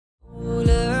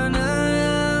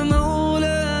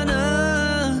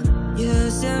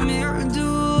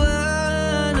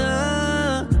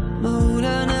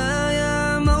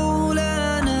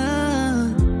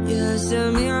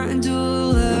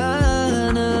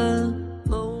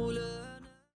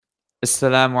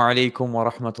Assalamu alaikum wa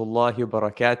rahmatullahi wa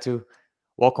barakatuh.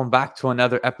 Welcome back to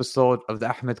another episode of the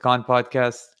Ahmed Khan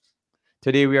podcast.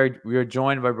 Today we are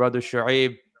joined by Brother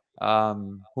Shuaib,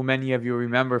 who many of you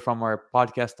remember from our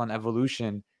podcast on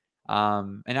evolution.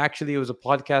 And actually, it was a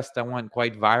podcast that went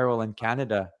quite viral in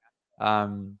Canada.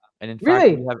 And in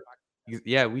fact,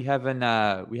 Really? we have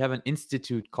an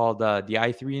institute called the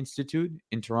I3 Institute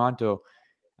in Toronto.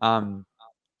 Um,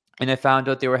 and I found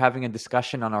out they were having a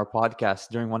discussion on our podcast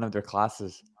during one of their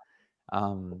classes.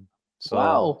 Um, so,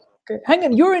 Wow. Okay. Hang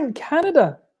on, you're in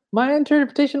Canada. My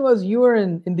interpretation was you were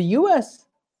in the US.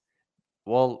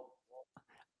 well,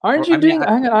 Aren't you I mean, doing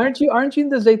hang on, aren't you in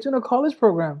the Zaytuna College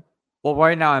program?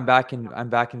 right now I'm back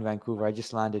in Vancouver. I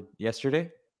just landed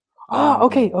yesterday. Ah, Um,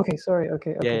 okay, sorry.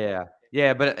 Okay, yeah, okay. yeah, yeah,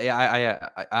 yeah. But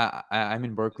I'm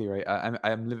in Berkeley, right?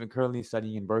 I'm living currently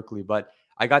studying in Berkeley, but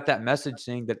I got that message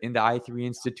saying that in the I3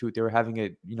 Institute they were having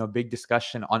a big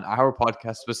discussion on our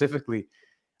podcast specifically.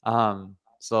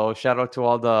 So shout out to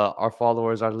all our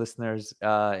followers, our listeners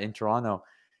in Toronto.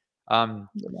 Um,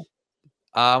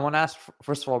 I want to ask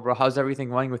first of all, bro, how's everything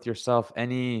going with yourself?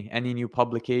 Any new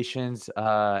publications?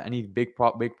 Any big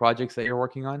projects that you're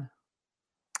working on?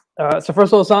 So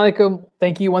first of all, Assalamu alaikum.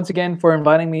 Thank you once again for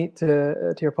inviting me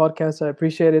to your podcast. I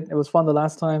appreciate it. It was fun the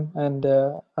last time, and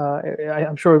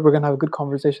I'm sure we're gonna have a good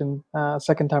conversation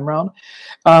second time round.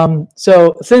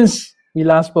 So since we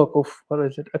last spoke, what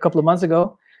is it, a couple of months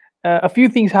ago, a few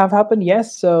things have happened.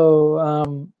 Yes,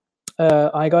 so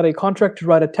I got a contract to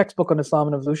write a textbook on Islam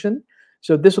and evolution.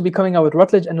 So this will be coming out with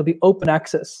Routledge, and it'll be open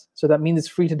access. So that means it's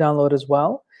free to download as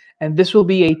well. And this will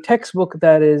be a textbook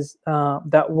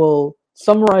that will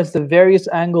summarize the various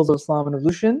angles of Islam and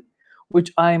evolution,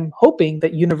 which I'm hoping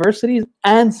that universities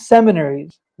and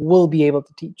seminaries will be able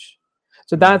to teach.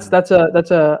 So that's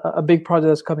Mm. a big project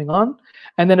that's coming on,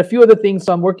 and then a few other things.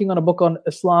 So I'm working on a book on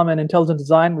Islam and intelligent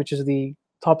design, which is the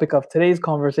topic of today's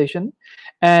conversation,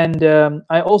 and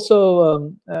I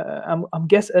also I'm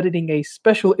guest editing a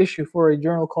special issue for a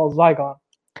journal called Zygon.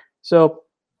 So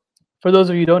for those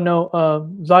of you who don't know,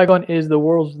 Zygon is the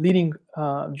world's leading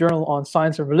journal on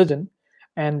science and religion.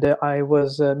 And I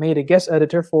was made a guest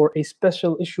editor for a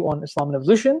special issue on Islam and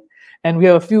evolution. And we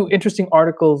have a few interesting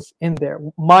articles in there.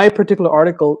 My particular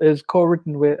article is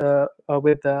co-written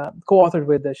co-authored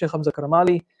with Sheikh Hamza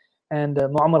Karamali and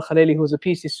Muammar Khalili, who is a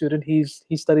PhD student. He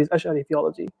studies Ash'ari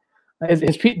theology. His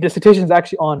dissertation is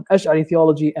actually on Ash'ari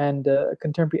theology and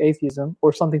contemporary atheism,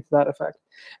 or something to that effect.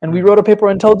 And we wrote a paper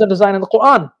on intelligent design in the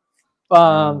Quran.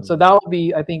 So that will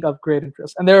be, I think, of great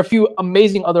interest. And there are a few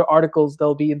amazing other articles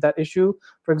that'll be in that issue.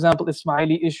 For example,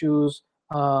 Ismaili issues,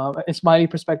 Ismaili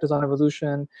perspectives on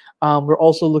evolution. We're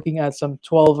also looking at some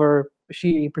 12er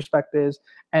Shi'i perspectives.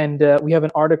 And we have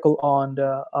an article on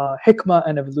hikmah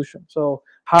and evolution. So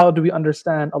how do we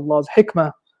understand Allah's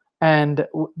hikmah and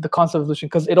the concept of evolution?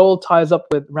 Because it all ties up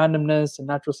with randomness and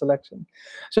natural selection.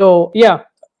 So yeah,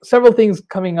 several things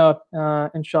coming out,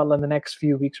 inshallah, in the next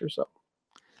few weeks or so.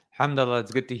 Alhamdulillah,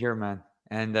 it's good to hear, man.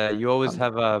 And you always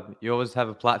have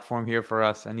a platform here for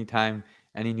us anytime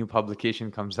any new publication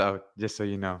comes out. Just so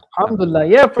you know, Alhamdulillah. Alhamdulillah.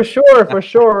 Yeah, for sure, for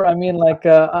sure. I mean, like,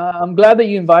 I'm glad that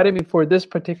you invited me for this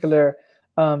particular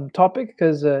topic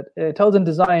because intelligent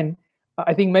design.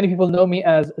 I think many people know me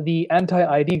as the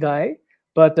anti-ID guy,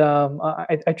 but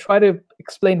I try to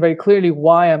explain very clearly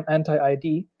why I'm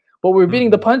anti-ID. But we're beating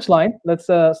the Mhm. punchline. Let's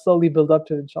slowly build up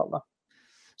to it, inshallah.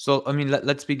 So, I mean,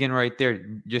 let's begin right there.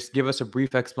 Just give us a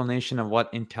brief explanation of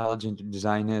what intelligent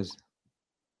design is.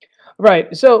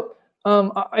 Right. So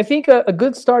I think a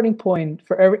good starting point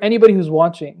for anybody who's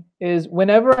watching is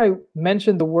whenever I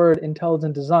mention the word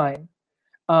intelligent design,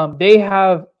 they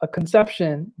have a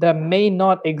conception that may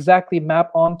not exactly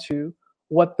map onto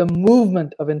what the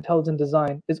movement of intelligent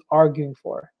design is arguing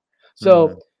for. So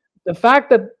Mm, the fact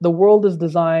that the world is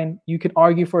designed, you can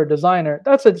argue for a designer.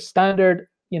 That's a standard,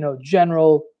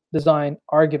 general design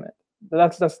argument.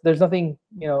 That's there's nothing,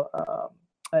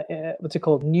 what's it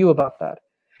called, new about that.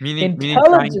 meaning trying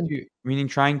Intelligent. to meaning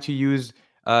trying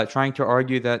to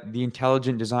argue that the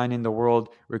intelligent design in the world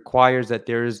requires that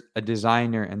there is a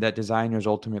designer, and that designer is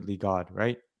ultimately God,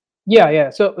 right? Yeah.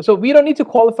 So we don't need to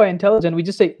qualify intelligent. We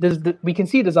just say we can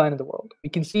see design in the world. We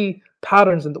can see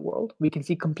patterns in the world. We can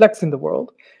see complex in the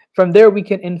world. From there, we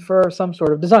can infer some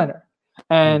sort of designer,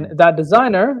 and Mm, that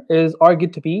designer is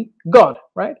argued to be God,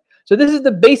 right? So this is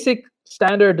the basic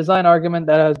standard design argument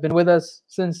that has been with us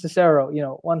since Cicero,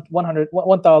 100,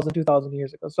 1,000, 2,000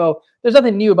 years ago. So there's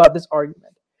nothing new about this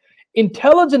argument.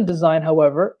 Intelligent design,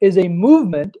 however, is a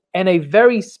movement and a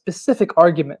very specific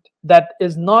argument that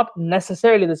is not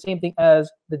necessarily the same thing as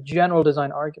the general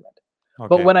design argument.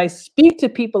 But okay. when I speak to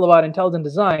people about intelligent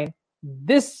design,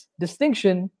 this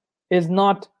distinction is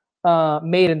not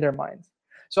made in their minds.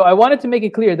 So I wanted to make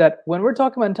it clear that when we're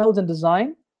talking about intelligent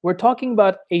design, we're talking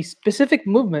about a specific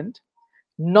movement,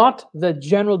 not the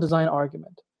general design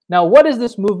argument. Now, what is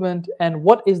this movement and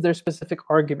what is their specific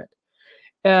argument?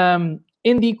 In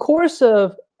the course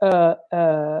of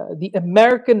the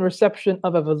American reception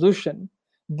of evolution,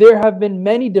 there have been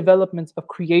many developments of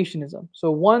creationism.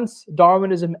 So once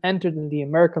Darwinism entered in the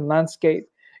American landscape,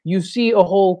 you see a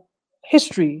whole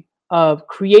history of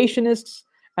creationists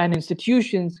and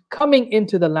institutions coming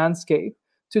into the landscape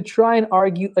to try and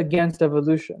argue against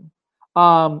evolution.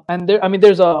 And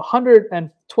there's a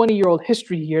 120-year-old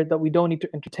history here that we don't need to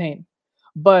entertain.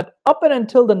 But up and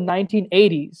until the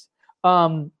 1980s,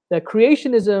 the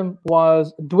creationism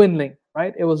was dwindling,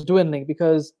 right? It was dwindling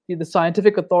because the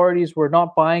scientific authorities were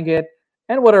not buying it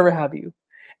and whatever have you.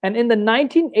 And in the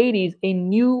 1980s, a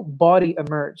new body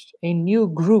emerged, a new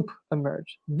group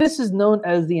emerged. This is known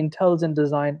as the intelligent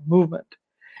design movement.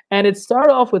 And it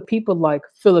started off with people like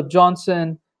Philip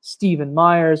Johnson, Stephen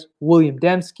Myers, William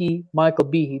Dembski, Michael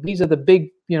Behe. These are the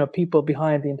big, people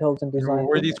behind the intelligent design.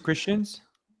 Were these Christians?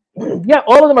 Yeah,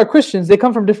 all of them are Christians. They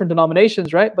come from different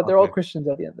denominations, right? But they're all Christians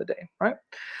at the end of the day, right?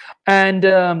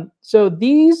 And so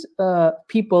these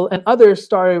people and others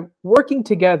started working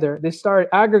together. They started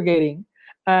aggregating,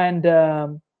 and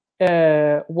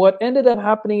what ended up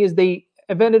happening is they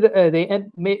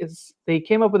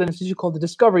came up with an institute called the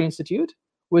Discovery Institute,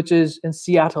 which is in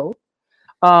Seattle.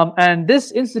 And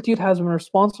this institute has been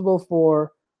responsible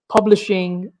for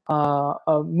publishing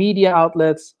media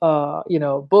outlets,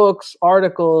 books,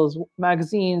 articles,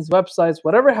 magazines, websites,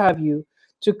 whatever have you,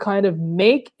 to kind of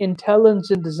make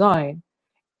intelligent design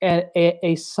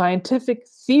a scientific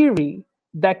theory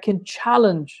that can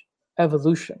challenge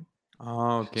evolution.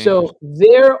 Okay. So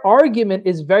their argument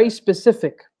is very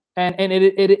specific, and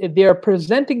they are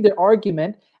presenting their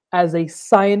argument as a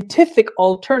scientific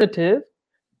alternative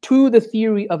to the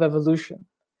theory of evolution.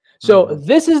 So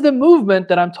this is the movement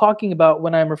that I'm talking about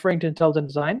when I'm referring to intelligent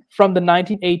design from the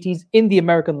 1980s in the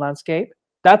American landscape.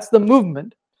 That's the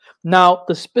movement. Now,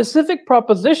 the specific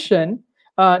proposition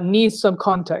needs some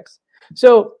context.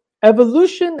 So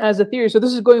evolution as a theory. So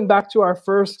this is going back to our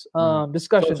first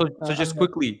discussion. So just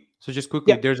quickly,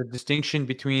 yeah. There's a distinction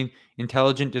between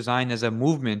intelligent design as a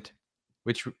movement,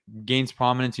 which gains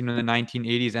prominence in the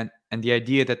 1980s, and the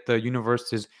idea that the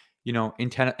universe is,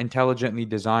 intelligently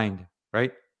designed,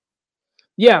 right?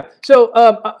 Yeah. So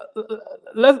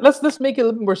let's make it a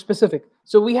little more specific.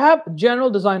 So we have general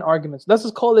design arguments. Let's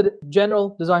just call it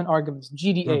general design arguments,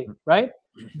 GDA, right?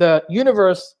 The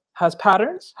universe has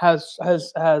patterns,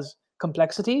 has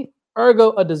complexity,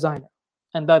 ergo a designer,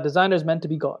 and that designer is meant to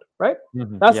be God, right?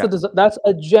 That's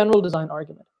a general design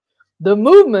argument. The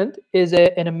movement is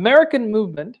an American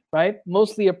movement, right?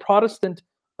 Mostly a Protestant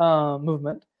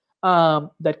movement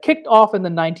that kicked off in the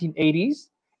 1980s.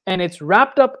 And it's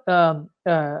wrapped up by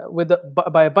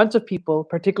a bunch of people,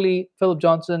 particularly Philip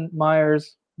Johnson,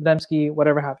 Myers, Dembski,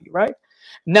 whatever have you, right?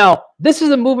 Now, this is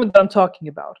the movement that I'm talking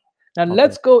about. Now,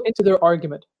 let's go into their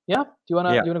argument. Yeah? Do you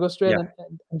wanna go straight and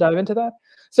dive into that?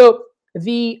 So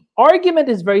the argument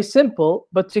is very simple,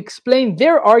 but to explain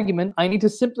their argument, I need to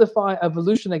simplify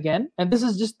evolution again. And this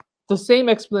is just the same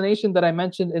explanation that I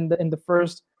mentioned in the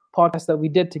first podcast that we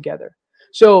did together.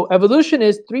 So evolution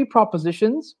is 3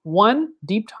 propositions. 1,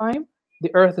 deep time.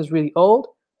 The earth is really old.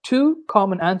 2,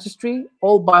 common ancestry.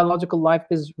 All biological life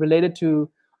is related to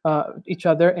each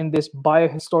other in this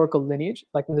biohistorical lineage,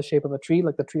 like in the shape of a tree,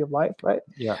 like the tree of life, right?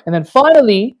 Yeah. And then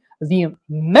finally, the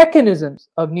mechanisms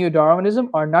of neo-Darwinism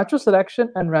are natural selection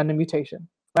and random mutation,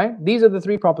 right? These are the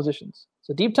 3 propositions.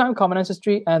 So deep time, common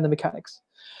ancestry, and the mechanics.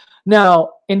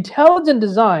 Now, intelligent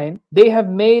design, they have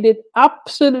made it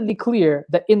absolutely clear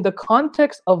that in the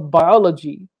context of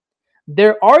biology,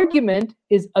 their argument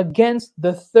is against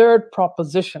the 3rd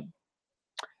proposition.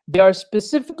 They are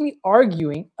specifically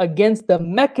arguing against the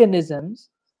mechanisms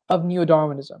of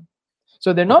neo-Darwinism.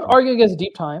 So they're not arguing against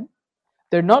deep time.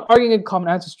 They're not arguing against common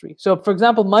ancestry. So, for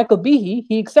example, Michael Behe,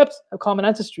 he accepts a common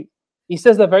ancestry. He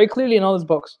says that very clearly in all his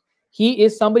books. He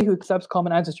is somebody who accepts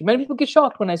common ancestry. Many people get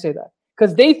shocked when I say that,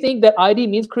 because they think that ID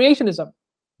means creationism.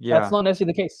 Yeah. That's not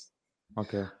necessarily the case.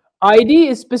 Okay. ID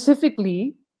is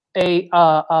specifically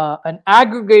an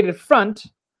aggregated front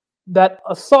that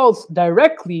assaults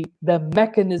directly the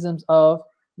mechanisms of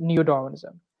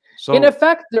neo-Darwinism. So, in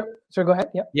effect, so go ahead.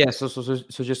 Yeah. Yeah. So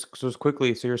just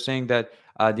quickly. So you're saying that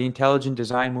the intelligent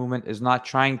design movement is not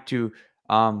trying to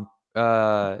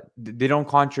they don't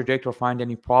contradict or find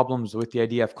any problems with the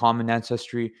idea of common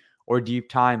ancestry or deep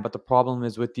time, but the problem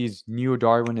is with these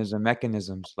neo-Darwinism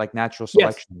mechanisms like natural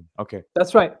selection. Yes. Okay.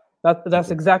 That's right.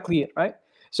 That's exactly it, right?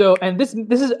 So, and this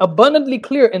is abundantly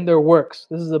clear in their works.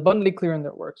 This is abundantly clear in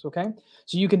their works, okay?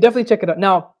 So you can definitely check it out.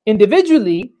 Now,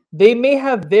 individually, they may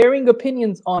have varying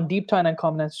opinions on deep time and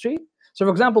common ancestry. So,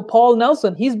 for example, Paul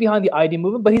Nelson, he's behind the ID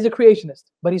movement, but he's a creationist,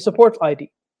 but he supports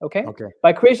ID, okay? Okay.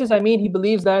 By creationist, I mean he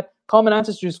believes that common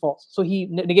ancestry is false. So he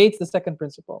negates the second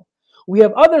principle. We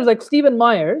have others like Stephen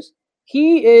Myers.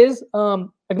 He is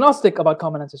agnostic about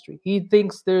common ancestry. He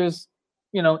thinks there's,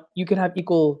 you can have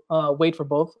equal weight for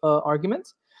both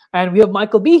arguments. And we have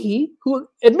Michael Behe, who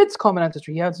admits common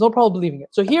ancestry. He has no problem believing it.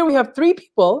 So here we have three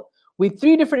people with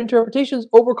three different interpretations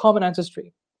over common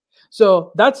ancestry.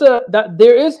 So that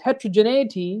there is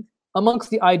heterogeneity amongst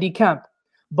the ID camp.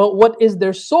 But what is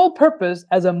their sole purpose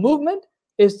as a movement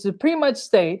is to pretty much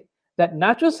state that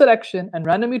natural selection and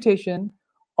random mutation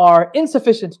are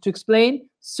insufficient to explain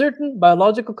certain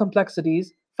biological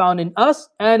complexities found in us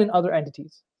and in other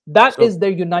entities. That is their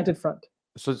united front.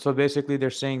 So basically they're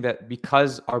saying that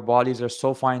because our bodies are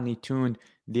so finely tuned,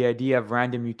 the idea of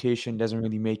random mutation doesn't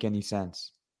really make any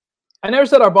sense. I never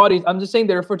said our bodies. I'm just saying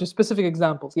they refer to specific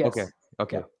examples. Yes. Okay.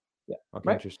 Yeah. Okay.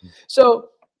 Right? Interesting. So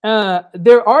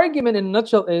their argument in a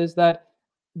nutshell is that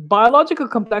biological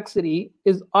complexity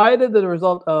is either the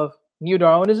result of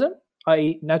neo-Darwinism,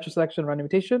 i.e. natural selection, random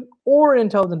mutation, or an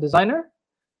intelligent designer.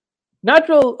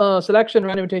 Natural selection,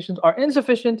 random mutations are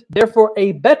insufficient. Therefore,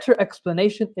 a better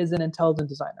explanation is an intelligent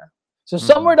designer. So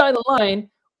somewhere down the line,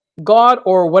 God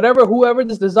or whoever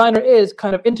this designer is,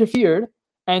 kind of interfered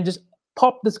and just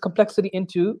popped this complexity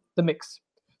into the mix.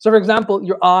 So, for example,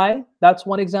 your eye, that's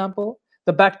one example.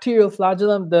 The bacterial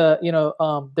flagellum,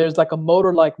 there's like a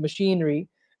motor-like machinery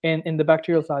in the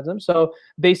bacterial flagellum. So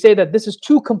they say that this is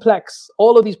too complex.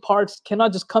 All of these parts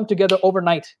cannot just come together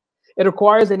overnight. It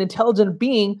requires an intelligent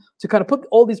being to kind of put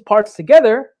all these parts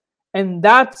together. And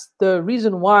that's the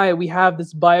reason why we have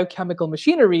this biochemical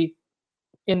machinery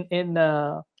in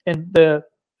the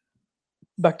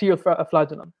bacterial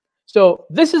flagellum. So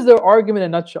this is their argument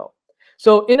in a nutshell.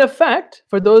 So in effect,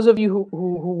 for those of you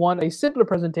who want a simpler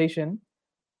presentation,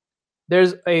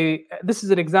 this is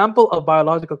an example of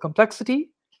biological complexity.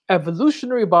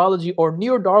 Evolutionary biology or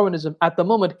neo-Darwinism at the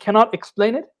moment cannot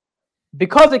explain it.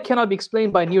 Because it cannot be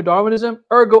explained by neo-Darwinism,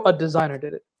 ergo a designer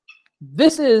did it.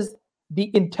 This is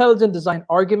the intelligent design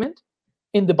argument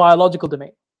in the biological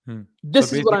domain.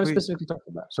 This is what I'm specifically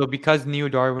talking about. So because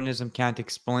neo-Darwinism can't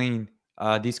explain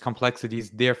these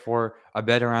complexities, therefore a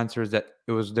better answer is that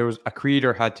there was a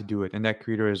creator had to do it, and that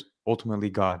creator is ultimately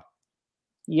God.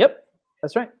 Yep,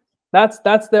 that's right.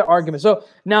 That's their argument. So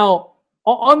now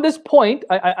on this point,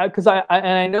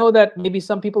 I know that maybe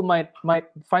some people might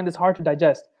find this hard to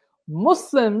digest.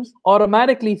 Muslims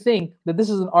automatically think that this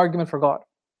is an argument for God,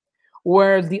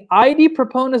 whereas the ID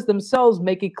proponents themselves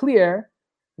make it clear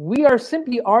we are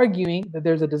simply arguing that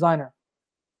there's a designer,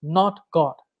 not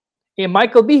God. And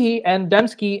Michael Behe and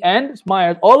Dembski and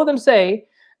Myers, all of them say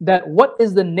that what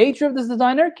is the nature of this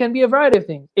designer can be a variety of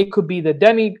things. It could be the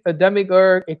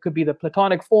demiurge, it could be the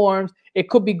Platonic forms, it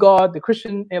could be God, the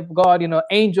Christian God,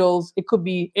 angels, it could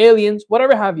be aliens,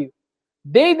 whatever have you.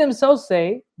 They themselves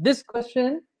say this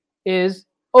question is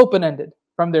open-ended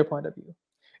from their point of view,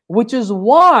 which is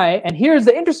why, and here's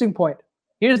the interesting point,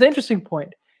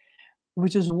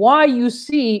 which is why you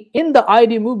see in the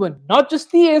ID movement, not just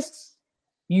theists,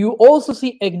 you also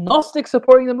see agnostics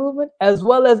supporting the movement as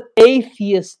well as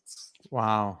atheists.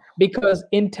 Wow. Because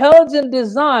intelligent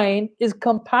design is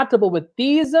compatible with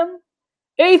theism,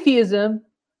 atheism,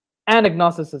 and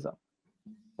agnosticism.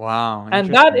 Wow.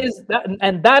 And that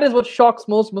is what shocks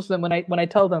most Muslims when I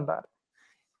tell them that.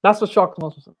 That's what shocks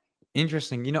most Muslims.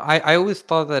 Interesting. I always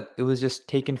thought that it was just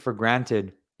taken for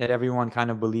granted that everyone kind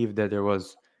of believed that there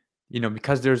was,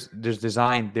 because there's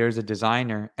design, there's a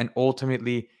designer, and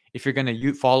ultimately, if you're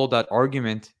gonna follow that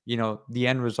argument, the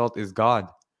end result is God.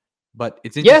 But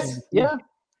it's interesting. Yes. Yeah.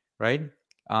 Right.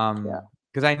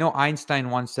 Because I know Einstein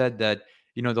once said that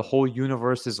the whole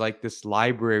universe is like this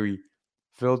library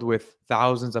filled with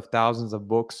thousands of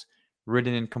books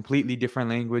written in completely different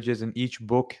languages, and each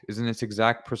book is in its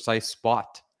exact precise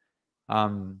spot.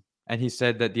 And he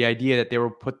said that the idea that they were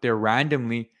put there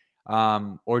randomly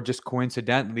or just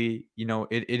coincidentally,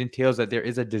 it entails that there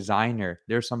is a designer.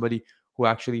 There's somebody who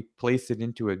actually placed it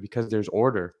into it because there's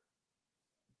order.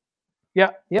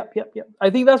 Yeah. I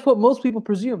think that's what most people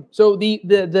presume. So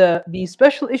the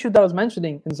special issue that I was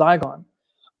mentioning in Zygon,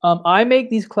 I make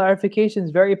these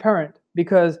clarifications very apparent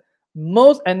because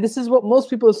and this is what most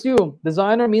people assume,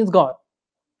 designer means God.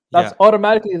 That's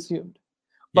automatically assumed.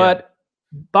 But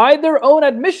by their own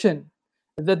admission,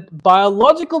 the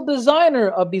biological designer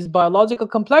of these biological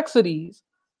complexities,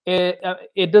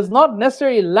 it does not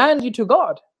necessarily land you to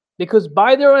God, because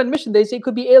by their own admission, they say it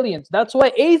could be aliens. That's why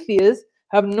atheists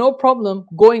have no problem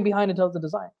going behind intelligent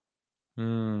design.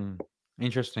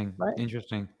 Interesting. Right?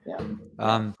 Interesting.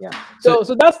 Yeah.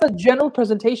 So that's the general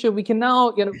presentation. We can now,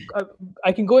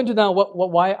 I can go into now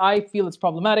why I feel it's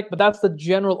problematic, but that's the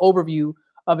general overview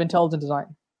of intelligent design.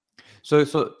 So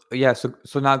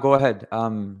now go ahead.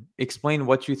 Explain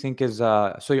what you think is.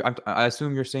 I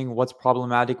assume you're saying what's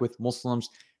problematic with Muslims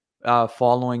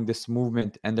following this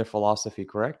movement and their philosophy,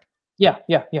 correct? Yeah.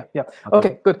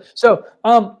 Okay, good. So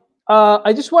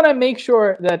I just want to make sure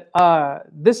that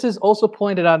this is also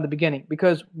pointed out in the beginning,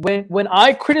 because when I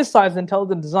criticize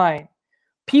intelligent design,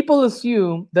 people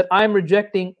assume that I'm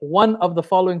rejecting one of the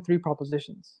following three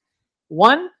propositions.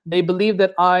 One, they believe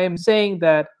that I am saying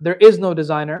that there is no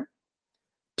designer.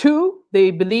 Two,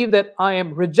 they believe that I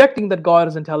am rejecting that God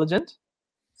is intelligent.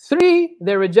 Three,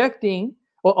 they're rejecting,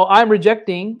 or I'm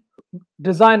rejecting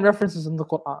design references in the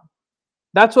Quran.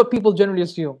 That's what people generally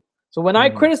assume. So when I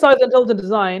criticize intelligent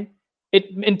design, it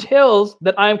entails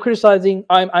that I'm criticizing,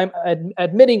 I'm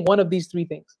admitting one of these three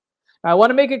things. Now, I want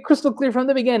to make it crystal clear from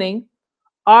the beginning.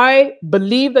 I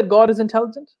believe that God is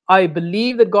intelligent. I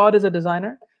believe that God is a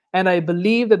designer. And I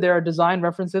believe that there are design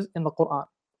references in the Quran.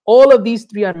 All of these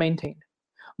three are maintained.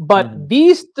 But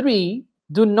these three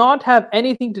do not have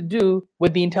anything to do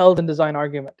with the intelligent design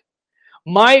argument.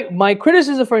 My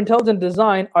criticism for intelligent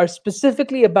design are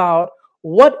specifically about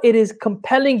what it is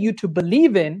compelling you to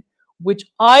believe in, which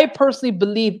I personally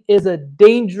believe is a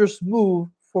dangerous move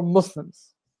for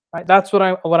Muslims. Right? That's what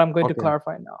I'm going to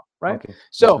clarify now. Right? Okay.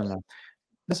 So,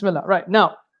 Bismillah. Right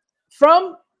now,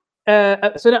 from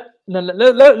so now,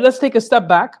 let's take a step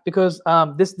back, because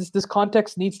this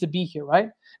context needs to be here.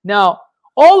 Right now,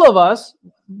 all of us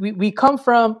we come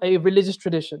from a religious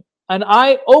tradition. And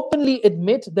I openly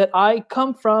admit that I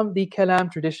come from the Kalam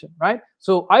tradition, right?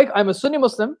 So I'm a Sunni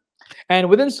Muslim, and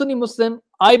within Sunni Muslim,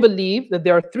 I believe that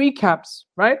there are three camps,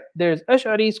 right? There's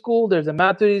Ash'ari school, there's a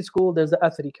Maturidi school, there's the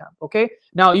Athari camp, okay?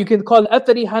 Now, you can call it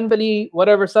Athari, Hanbali,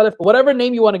 whatever, Salaf, whatever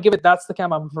name you want to give it, that's the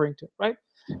camp I'm referring to, right?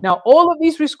 Now, all of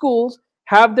these three schools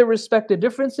have their respective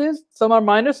differences. Some are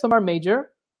minor, some are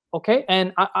major, okay?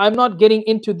 And I'm not getting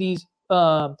into these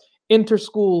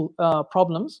inter-school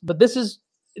problems, but this is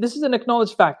an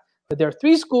acknowledged fact that there are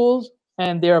three schools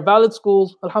and they are valid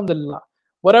schools, alhamdulillah.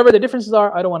 Whatever the differences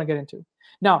are, I don't want to get into.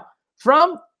 Now,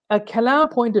 from a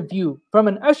Kalam point of view, from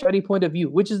an Ash'ari point of view,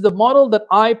 which is the model that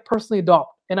I personally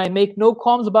adopt, and I make no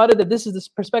qualms about it, that this is the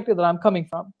perspective that I'm coming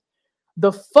from.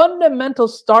 The fundamental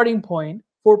starting point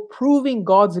for proving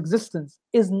God's existence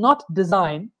is not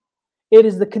design, it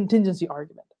is the contingency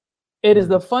argument. It is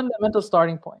the fundamental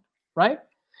starting point, right?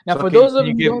 Now, so for those of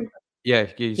you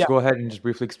go ahead and just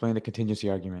briefly explain the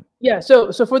contingency argument. Yeah,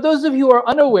 so for those of you who are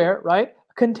unaware, right,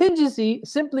 contingency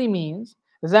simply means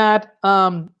that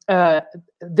there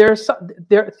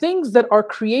are things that are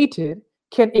created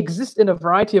can exist in a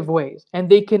variety of ways, and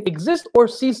they can exist or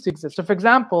cease to exist. So, for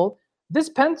example, this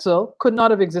pencil could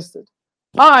not have existed.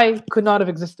 I could not have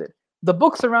existed. The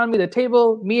books around me, the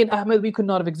table, me and Ahmed, we could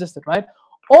not have existed, right?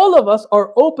 All of us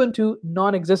are open to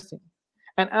non-existing.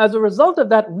 And as a result of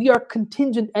that, we are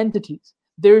contingent entities.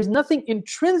 There is nothing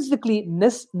intrinsically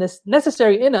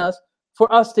necessary in us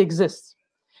for us to exist.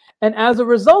 And as a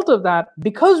result of that,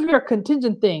 because we are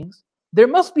contingent things, there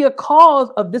must be a cause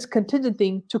of this contingent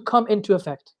thing to come into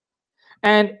effect.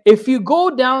 And if you go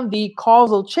down the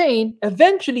causal chain,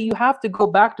 eventually you have to go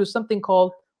back to something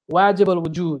called wajib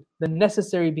al-wujud, the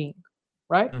necessary being,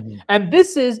 right? And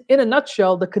this is, in a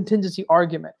nutshell, the contingency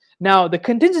argument. Now, the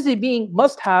contingency being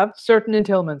must have certain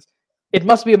entailments. It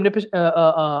must be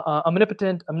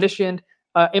omnipotent, omniscient,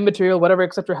 immaterial, whatever,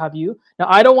 etc. have you. Now,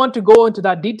 I don't want to go into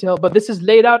that detail, but this is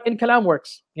laid out in Kalam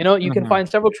works. You know, you can find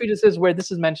several treatises where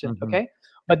this is mentioned, okay?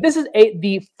 But this is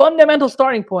the fundamental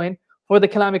starting point for the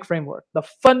Kalamic framework. The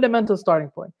fundamental starting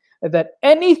point is that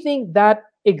anything that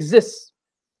exists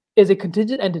is a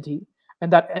contingent entity,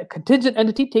 and that contingent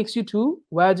entity takes you to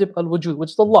wajib al-wujud,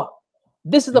 which is the law.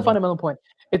 This is the fundamental point.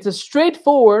 It's a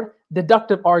straightforward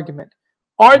deductive argument.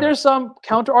 Are there some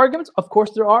counter arguments? Of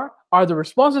course there are. Are there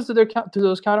responses to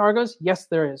those counter arguments? Yes,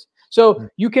 there is. So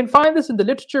you can find this in the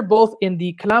literature, both in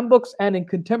the Kalam books and in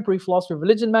contemporary philosophy of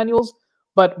religion manuals,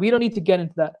 but we don't need to get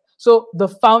into that. So the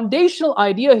foundational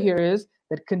idea here is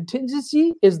that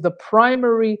contingency is the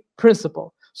primary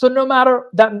principle. So no matter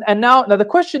that, and now the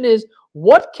question is,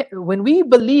 when we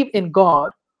believe in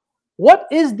God, what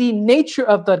is the nature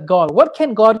of that God? What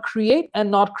can God create and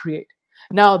not create?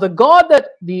 Now, the God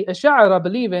that the Ash'ari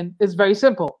believe in is very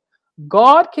simple.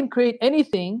 God can create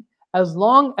anything as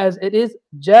long as it is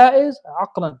jaiz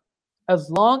aqlan, as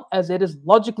long as it is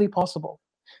logically possible.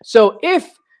 So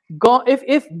if God,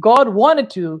 if God wanted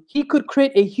to, he could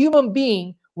create a human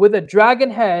being with a dragon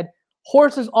head,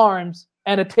 horse's arms,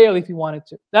 and a tail if he wanted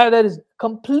to. That is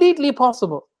completely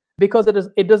possible, because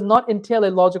it does not entail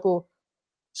a logical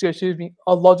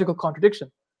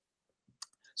contradiction.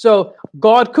 So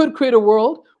God could create a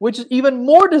world which is even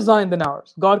more designed than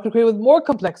ours. God could create with more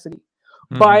complexity.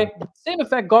 By the same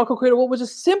effect, God could create a world which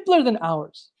is simpler than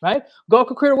ours, right? God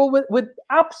could create a world with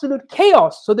absolute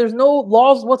chaos, so there's no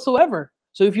laws whatsoever.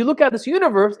 So if you look at this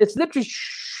universe, it's literally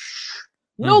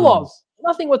no laws,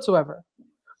 nothing whatsoever.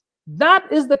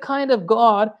 That is the kind of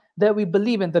God that we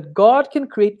believe in, that God can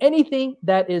create anything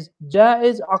that is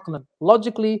jaiz aqlan,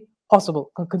 logically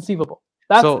possible, conceivable.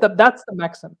 That's the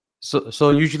maxim. So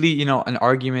usually, you know, an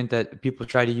argument that people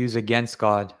try to use against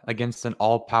God, against an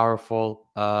all-powerful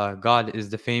God, is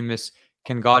the famous,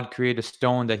 can God create a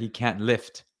stone that he can't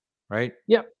lift, right?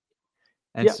 Yeah.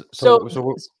 And so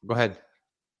go ahead.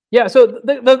 Yeah, so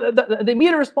the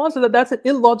immediate response is that's an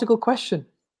illogical question,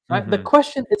 right? The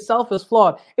question itself is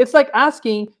flawed. It's like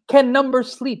asking, can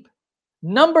numbers sleep?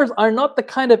 Numbers are not the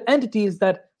kind of entities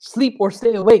that sleep or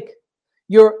stay awake.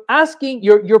 You're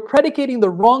predicating the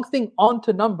wrong thing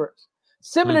onto numbers.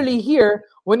 Similarly here,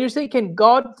 when you're saying, can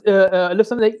God lift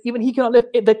something that even he cannot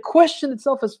lift, the question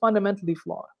itself is fundamentally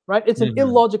flawed, right? It's an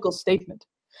illogical statement.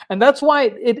 And that's why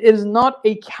it is not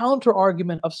a counter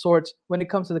argument of sorts when it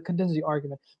comes to the contingency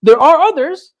argument. There are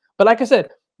others, but like I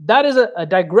said, that is a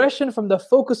digression from the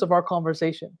focus of our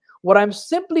conversation. What I'm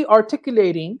simply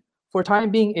articulating for time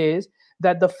being is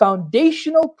that the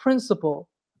foundational principle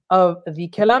of the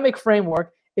Kalamic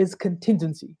framework is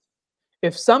contingency.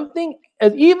 If something,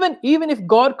 even if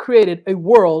God created a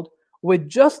world with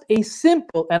just a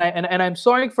simple, and I'm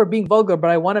sorry for being vulgar, but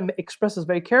I want to express this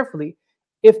very carefully,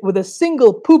 if with a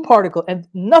single poo particle and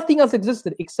nothing else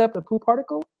existed except a poo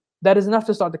particle, that is enough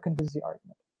to start the contingency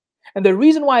argument. And the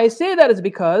reason why I say that is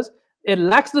because it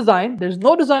lacks design. There's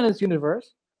no design in this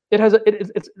universe.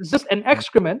 It's just an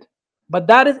excrement, but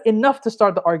that is enough to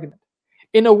start the argument.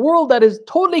 In a world that is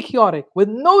totally chaotic, with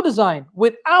no design,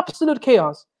 with absolute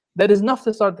chaos, that is enough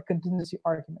to start the contingency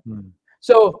argument.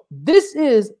 So this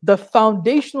is the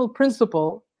foundational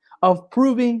principle of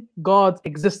proving God's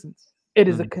existence. It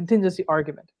is a contingency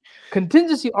argument.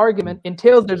 Contingency argument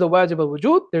entails there's a wajib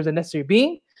al-wujud, there's a necessary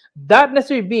being. That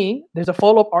necessary being, there's a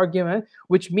follow-up argument,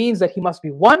 which means that he must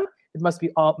be one, it must be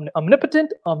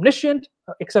omnipotent, omniscient,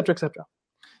 etc., etc.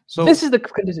 So this is the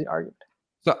contingency argument.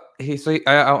 So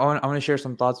I want to share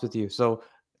some thoughts with you. So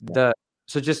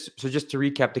just to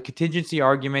recap, the contingency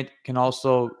argument can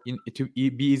also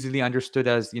be easily understood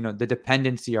as, you know, the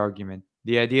dependency argument.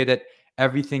 The idea that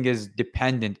everything is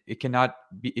dependent. It cannot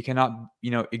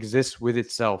you know, exist with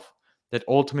itself. That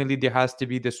ultimately there has to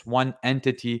be this one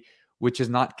entity which is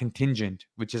not contingent,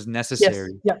 which is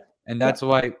necessary. Yes. Yeah. And that's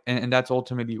why, and that's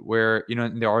ultimately where, you know,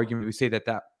 in the argument we say that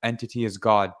entity is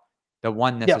God, the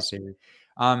one necessary.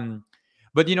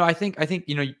 But you know, I think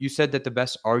you know, you said that the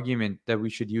best argument that we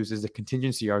should use is the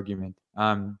contingency argument.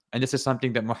 And this is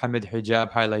something that Muhammad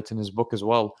Hijab highlights in his book as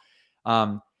well.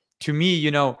 To me,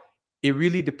 you know, it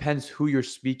really depends who you're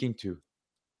speaking to.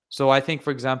 So I think,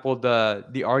 for example,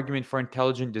 the argument for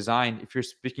intelligent design, if you're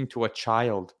speaking to a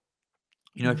child,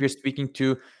 you know, if you're speaking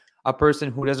to a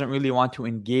person who doesn't really want to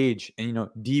engage in, you know,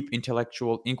 deep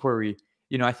intellectual inquiry,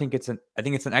 you know, I think it's an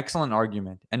excellent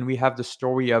argument. And we have the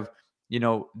story of, you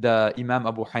know, the Imam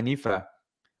Abu Hanifa,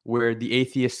 where the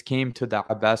atheist came to the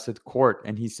Abbasid court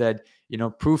and he said, you know,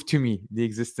 prove to me the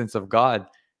existence of God.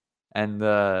 And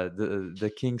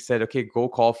the king said, okay, go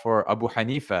call for Abu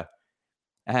Hanifa.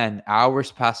 And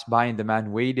hours passed by and the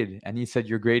man waited and he said,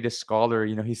 your greatest scholar,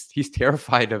 you know, he's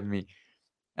terrified of me.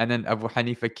 And then Abu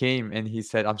Hanifa came and he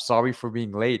said, I'm sorry for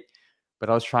being late, but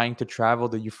I was trying to travel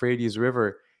the Euphrates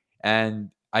River and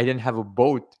I didn't have a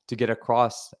boat to get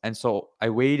across. And so I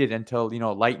waited until, you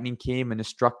know, lightning came and it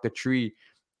struck the tree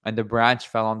and the branch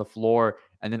fell on the floor.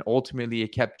 And then ultimately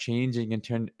it kept changing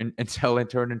until it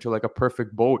turned into like a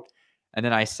perfect boat. And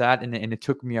then I sat in it and it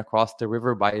took me across the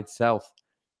river by itself.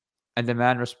 And the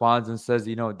man responds and says,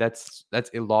 you know, that's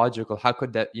illogical. How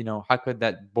could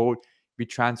that boat be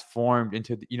transformed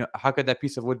into, you know, how could that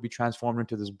piece of wood be transformed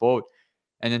into this boat?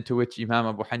 And then to which Imam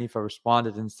Abu Hanifa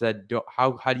responded and said,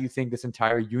 how do you think this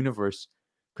entire universe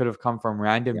could have come from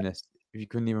randomness if you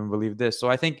couldn't even believe this? So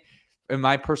I think in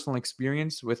my personal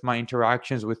experience with my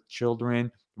interactions with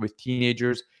children, with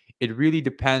teenagers, it really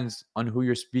depends on who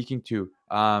you're speaking to.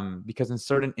 Because in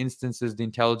certain instances, the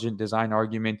intelligent design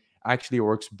argument actually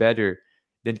works better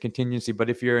than contingency. But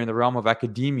if you're in the realm of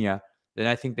academia, then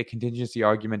I think the contingency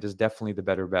argument is definitely the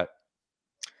better bet.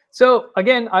 So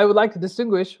again, I would like to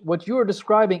distinguish what you are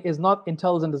describing is not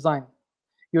intelligent design.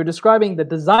 You're describing the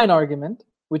design argument,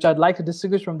 which I'd like to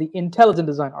distinguish from the intelligent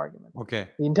design argument. Okay.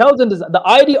 The intelligent design, the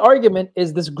ID argument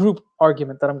is this group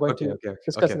argument that I'm going to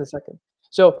discuss in a second.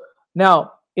 So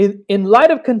now, in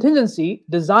light of contingency,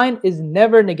 design is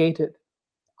never negated.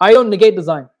 I don't negate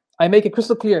design. I make it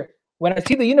crystal clear. When I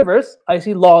see the universe, I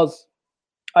see laws,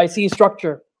 I see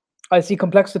structure, I see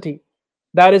complexity.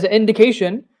 That is an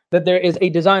indication that there is a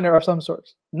designer of some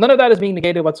sort. None of that is being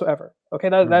negated whatsoever. Okay,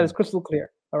 that is crystal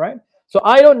clear. All right. So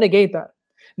I don't negate that.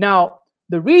 Now,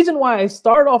 the reason why I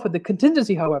start off with the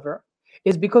contingency, however,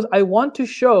 is because I want to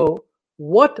show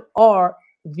what are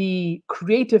the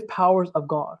creative powers of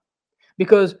God.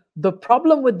 Because the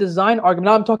problem with design argument,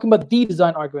 now I'm talking about the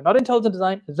design argument, not intelligent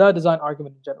design, the design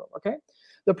argument in general, okay?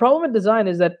 The problem with design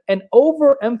is that an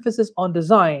overemphasis on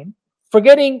design,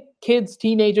 forgetting kids,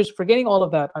 teenagers, forgetting all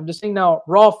of that, I'm just saying now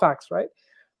raw facts, right?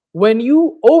 When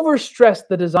you overstress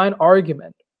the design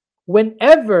argument,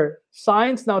 whenever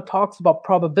science now talks about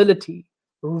probability,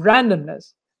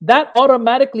 randomness, that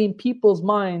automatically in people's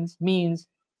minds means,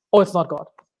 oh, it's not God.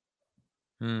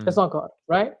 It's not God,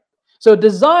 right? So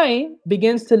design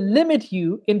begins to limit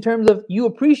you in terms of you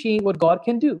appreciating what God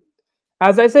can do.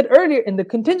 As I said earlier, in the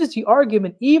contingency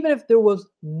argument, even if there was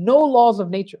no laws of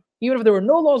nature, even if there were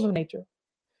no laws of nature,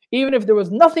 even if there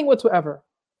was nothing whatsoever,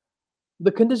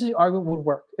 the contingency argument would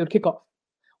work. It would kick off.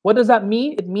 What does that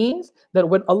mean? It means that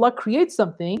when Allah creates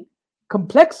something,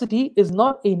 complexity is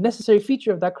not a necessary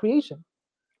feature of that creation.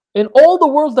 In all the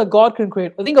worlds that God can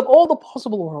create, think of all the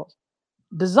possible worlds.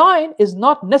 Design is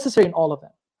not necessary in all of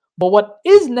them. But what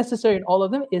is necessary in all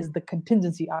of them is the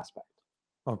contingency aspect.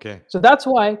 Okay. So that's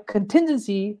why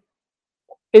contingency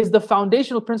is the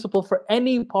foundational principle for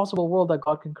any possible world that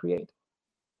God can create.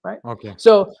 Right? Okay.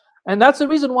 So, and that's the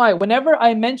reason why whenever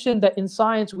I mention that in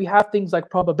science we have things like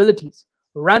probabilities,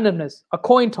 randomness, a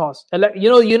coin toss,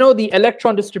 you know the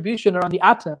electron distribution around the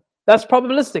atom, that's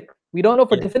probabilistic. We don't know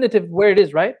for definitive where it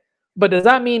is, right? But does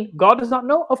that mean God does not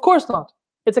know? Of course not.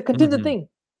 It's a contingent thing.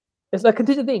 It's a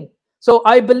contingent thing. So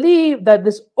I believe that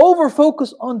this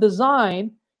over-focus on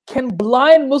design can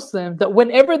blind Muslims that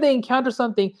whenever they encounter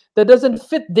something that doesn't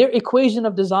fit their equation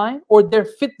of design or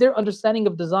fit their understanding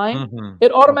of design,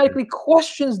 it automatically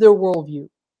questions their worldview.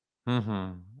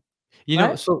 You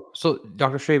know, so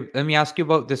Dr. Shoaib, let me ask you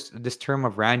about this term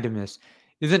of randomness.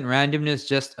 Isn't randomness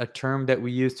just a term that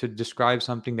we use to describe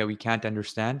something that we can't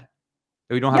understand,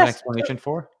 that we don't have an explanation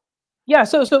for? Yeah,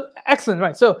 so excellent,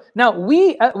 right? So now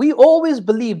we always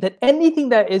believe that anything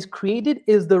that is created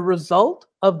is the result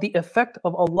of the effect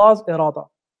of Allah's irada,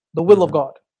 the will of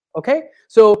God. Okay,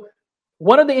 so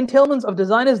one of the entailments of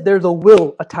design is there's a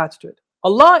will attached to it.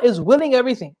 Allah is willing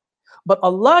everything, but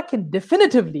Allah can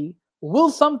definitively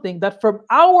will something that from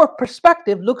our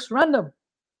perspective looks random,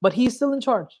 but He's still in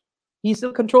charge. He's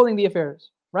still controlling the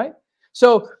affairs, right?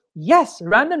 So yes,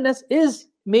 randomness is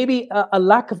maybe a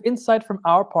lack of insight from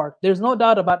our part. There's no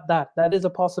doubt about that. That is a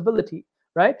possibility,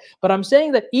 right? But I'm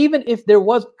saying that even if there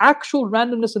was actual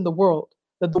randomness in the world,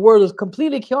 that the world is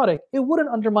completely chaotic, it wouldn't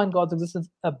undermine God's existence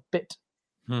a bit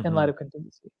in light of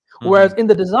contingency. Whereas in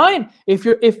the design, if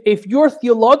your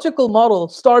theological model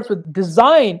starts with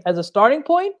design as a starting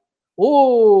point,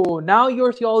 now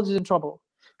your theology is in trouble.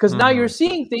 Because now you're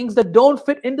seeing things that don't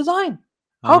fit in design.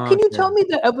 How can you tell me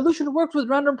that evolution works with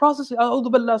random processing?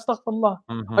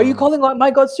 Are you calling my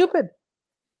God stupid?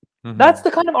 That's the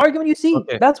kind of argument you see.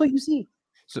 That's what you see.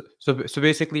 So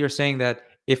basically you're saying that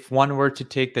if one were to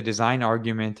take the design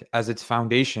argument as its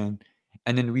foundation,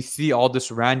 and then we see all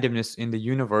this randomness in the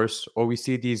universe, or we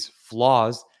see these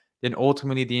flaws, then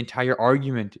ultimately the entire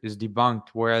argument is debunked.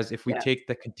 Whereas if we take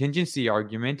the contingency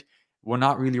argument, we're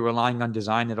not really relying on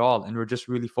design at all, and we're just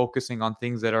really focusing on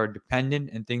things that are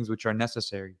dependent and things which are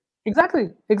necessary. Exactly.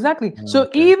 So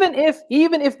even if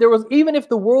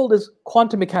the world is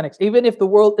quantum mechanics, even if the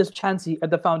world is chancy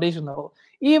at the foundation level,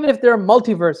 even if there are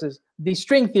multiverses, the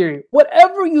string theory,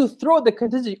 whatever you throw at the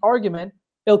contingency argument,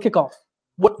 it'll kick off.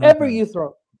 Whatever you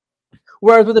throw.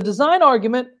 Whereas with the design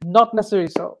argument, not necessarily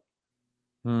so.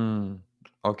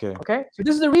 Okay. So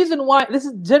this is the reason why this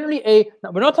is generally now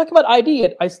we're not talking about ID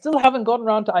yet. I still haven't gotten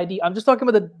around to ID. I'm just talking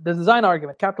about the design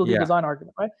argument, capital D design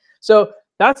argument, right? So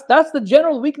that's the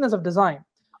general weakness of design.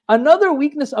 Another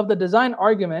weakness of the design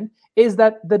argument is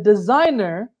that the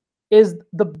designer is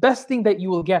the best thing that you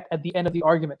will get at the end of the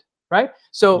argument, right?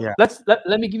 So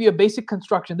let me give you a basic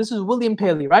construction. This is William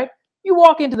Paley, right? You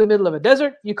walk into the middle of a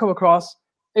desert, you come across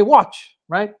a watch,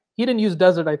 right? He didn't use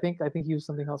desert, I think he used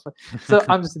something else. So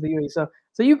I'm just in the UAE.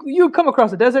 So you come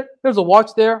across a desert, there's a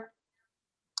watch there,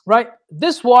 right?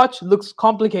 This watch looks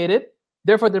complicated,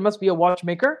 therefore there must be a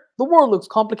watchmaker. The world looks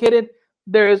complicated,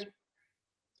 there is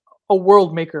a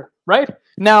world maker, right?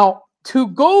 Now, to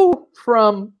go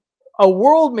from a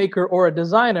world maker or a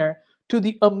designer to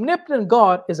the omnipotent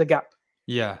God is a gap.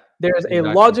 Yeah. There's a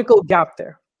Exactly. logical gap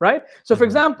there, right? So, for Mhm.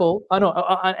 example, I know,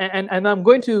 and I'm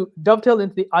going to dovetail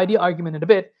into the idea argument in a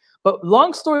bit. But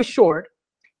long story short,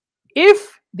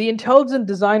 if the intelligent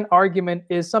design argument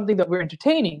is something that we're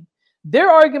entertaining, their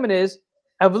argument is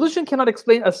evolution cannot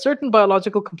explain a certain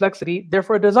biological complexity,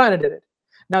 therefore a designer did it.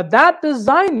 Now, that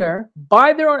designer,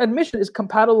 by their own admission, is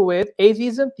compatible with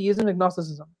atheism, theism,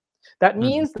 agnosticism. That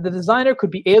means that the designer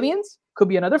could be aliens, could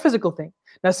be another physical thing.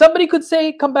 Now, somebody could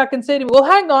say, come back and say to me, well,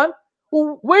 hang on,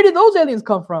 well, where did those aliens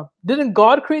come from? Didn't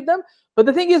God create them? But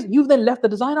the thing is, you've then left the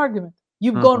design argument.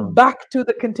 You've gone back to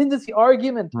the contingency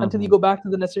argument until you go back to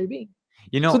the necessary being.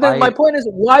 You know, So then my point is,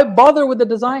 why bother with the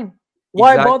design?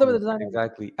 Why bother with the design?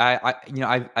 Exactly.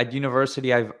 I at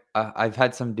university, I've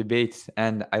had some debates,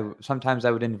 and sometimes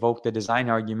I would invoke the design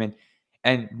argument,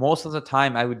 and most of the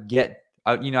time I would get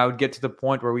to the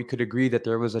point where we could agree that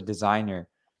there was a designer,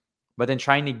 but then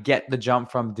trying to get the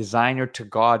jump from designer to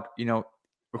God,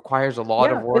 requires a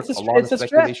lot of work, a lot of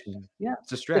speculation. Yeah,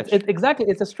 it's a stretch. Exactly,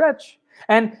 it's a stretch.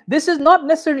 And this is not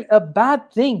necessarily a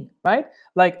bad thing, right?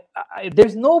 Like,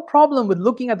 there's no problem with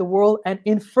looking at the world and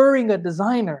inferring a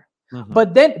designer.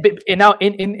 But then, now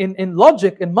in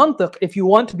logic, in mantiq, if you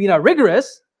want to be now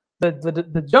rigorous,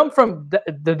 the jump from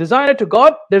the designer to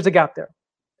God, there's a gap there.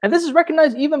 And this is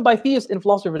recognized even by theists in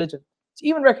philosophy of religion. It's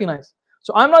even recognized.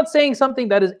 So I'm not saying something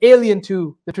that is alien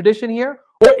to the tradition here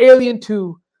or alien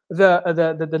to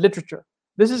the literature.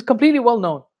 This is completely well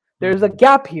known. There's a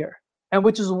gap here, and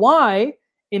which is why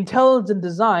intelligent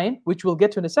design, which we'll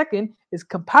get to in a second, is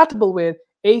compatible with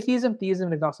atheism, theism,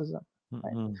 and agnosticism.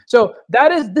 Right? So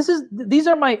these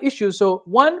are my issues. So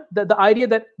one, the idea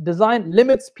that design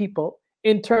limits people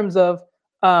in terms of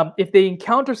if they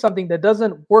encounter something that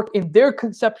doesn't work in their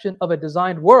conception of a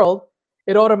designed world,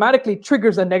 it automatically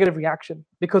triggers a negative reaction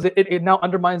because it now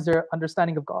undermines their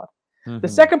understanding of God. The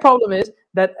second problem is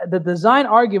that the design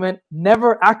argument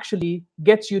never actually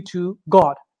gets you to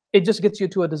God. It just gets you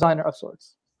to a designer of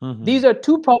sorts. These are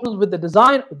two problems with the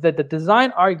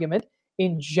design argument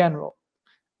in general.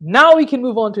 Now we can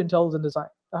move on to intelligent design.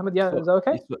 Ahmed, is that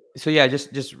okay? So yeah,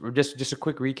 just a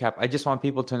quick recap. I just want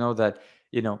people to know that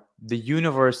the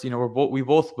universe. We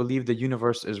both believe the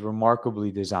universe is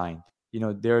remarkably designed.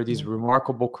 There are these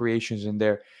remarkable creations in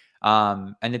there.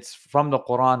 And it's from the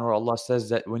Quran where Allah says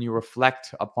that when you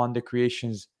reflect upon the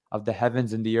creations of the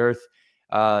heavens and the earth,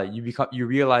 you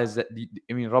realize that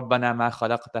رَبَّنَا مَا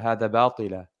خَلَقْتَ هَذَا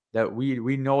بَاطِلًا, that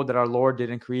we know that our Lord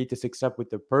didn't create this except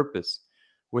with a purpose,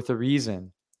 with a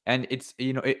reason. And it's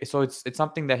it's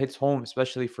something that hits home,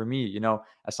 especially for me,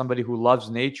 as somebody who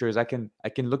loves nature, is I can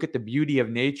look at the beauty of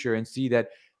nature and see that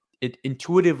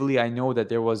intuitively I know that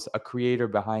there was a creator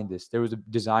behind this. There was a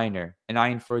designer, and I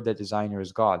inferred that designer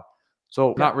is God.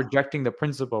 So not rejecting the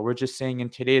principle. We're just saying in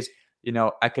today's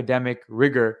academic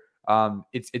rigor,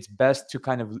 it's best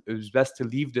to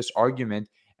leave this argument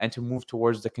and to move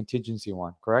towards the contingency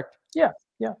one. Correct? Yeah.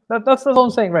 That's what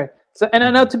I'm saying, right? So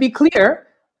and now to be clear,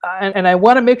 and I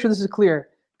want to make sure this is clear,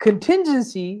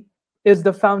 contingency is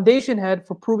the foundation head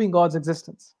for proving God's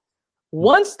existence.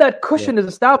 Once that cushion is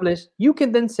established, you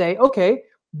can then say, okay,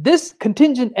 this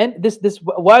contingent and this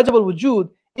wajib al-wujud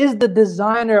is the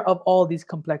designer of all these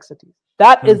complexities.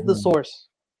 That is the source.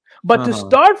 But to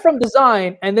start from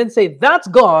design and then say that's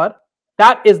God,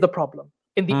 that is the problem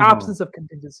in the absence of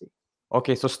contingency.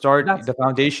 Okay, so the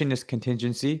foundation is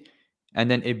contingency,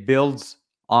 and then it builds.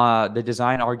 The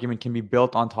design argument can be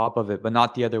built on top of it, but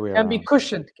not the other way around. Can be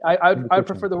cushioned. I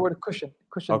prefer the word cushion.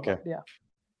 Okay.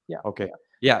 Yeah. Okay.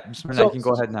 Yeah. So, you can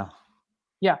go ahead now.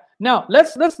 Yeah. Now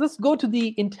let's go to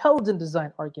the intelligent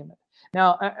design argument.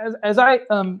 Now, as I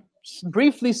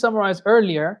briefly summarized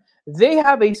earlier, they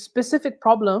have a specific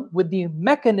problem with the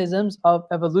mechanisms of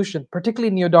evolution, particularly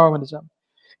Neo-Darwinism.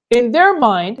 In their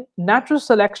mind, natural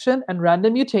selection and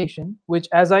random mutation, which,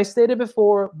 as I stated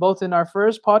before, both in our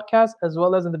first podcast as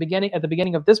well as at the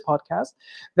beginning of this podcast,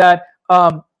 that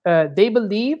they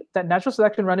believe that natural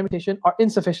selection and random mutation are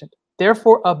insufficient.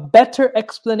 Therefore, a better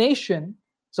explanation.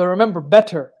 So remember,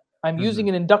 better. I'm using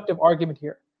an inductive argument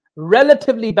here.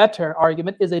 Relatively better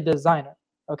argument is a designer.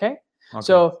 Okay.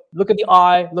 So look at the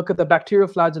eye, look at the bacterial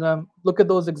flagellum, look at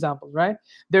those examples, right?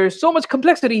 There is so much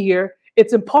complexity here.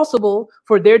 It's impossible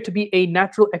for there to be a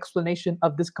natural explanation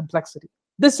of this complexity.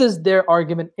 This is their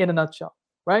argument in a nutshell,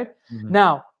 right?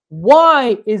 Now,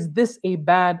 why is this a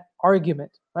bad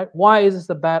argument, right? Why is this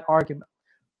a bad argument?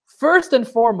 First and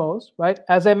foremost, right,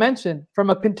 as I mentioned, from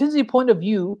a contingency point of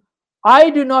view, I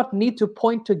do not need to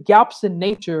point to gaps in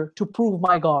nature to prove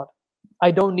my God.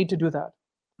 I don't need to do that.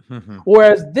 Mhm.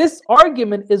 Whereas this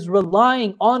argument is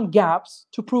relying on gaps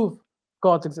to prove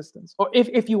God's existence. Or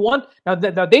if you want, now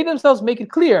they themselves make it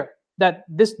clear that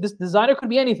this designer could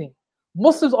be anything.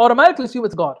 Muslims automatically assume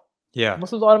it's God. Yeah.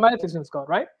 Muslims automatically assume it's God,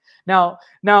 right? Now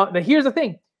here's the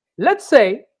thing. Let's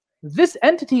say this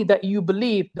entity that you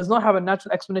believe does not have a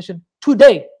natural explanation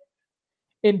today.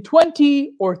 In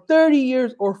 20 or 30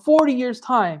 years or 40 years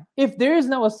time, if there is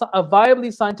now a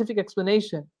viably scientific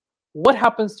explanation, what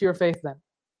happens to your faith then?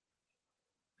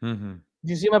 Mhm. Do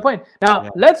you see my point? Now, Yeah.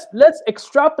 let's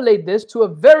extrapolate this to a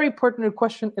very pertinent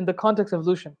question in the context of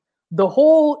evolution. The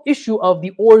whole issue of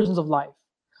the origins of life.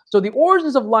 So the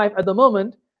origins of life at the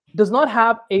moment does not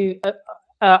have a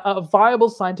viable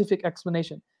scientific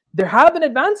explanation. There have been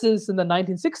advances in the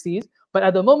 1960s, but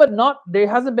at the moment, there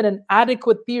hasn't been an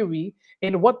adequate theory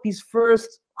in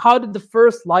how did the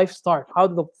first life start? How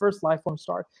did the first life form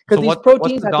start? Because So these what's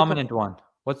proteins the had to come. dominant one?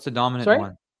 What's the dominant Sorry?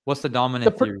 one? What's the The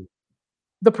dominant theory?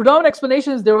 The predominant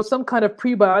explanation is there was some kind of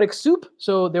prebiotic soup.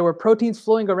 So there were proteins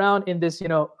flowing around in this,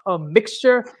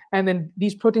 mixture, and then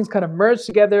these proteins kind of merged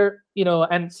together,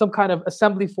 and some kind of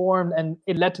assembly formed, and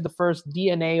it led to the first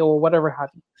DNA or whatever have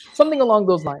you. Something along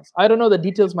those lines. I don't know the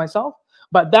details myself,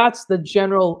 but that's the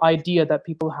general idea that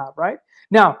people have, right?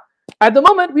 Now, at the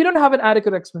moment, we don't have an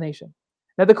adequate explanation.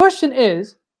 Now, the question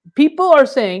is, people are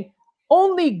saying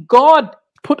only God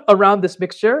put around this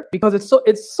mixture because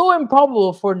it's so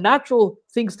improbable for natural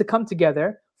things to come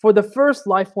together for the first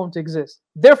life form to exist.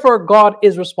 Therefore, God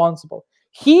is responsible.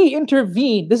 He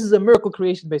intervened. This is a miracle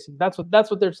creation, basically. That's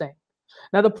what they're saying.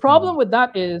 Now, the problem with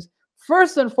that is,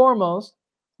 first and foremost,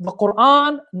 the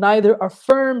Quran neither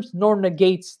affirms nor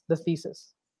negates the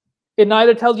thesis. It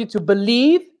neither tells you to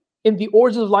believe in the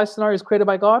origins of life scenarios created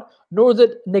by God, nor does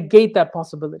it negate that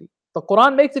possibility. The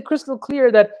Quran makes it crystal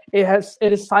clear that it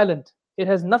is silent. It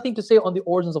has nothing to say on the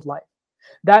origins of life.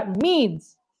 That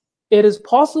means it is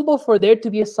possible for there to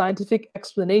be a scientific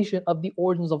explanation of the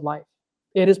origins of life.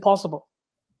 It is possible.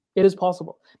 It is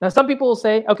possible. Now, some people will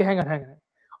say, okay, hang on.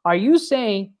 Are you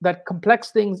saying that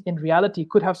complex things in reality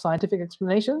could have scientific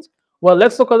explanations? Well,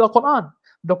 let's look at the Quran.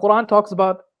 The Quran talks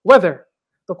about weather.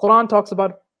 The Quran talks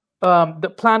about the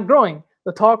plant growing.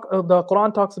 The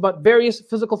Quran talks about various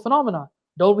physical phenomena.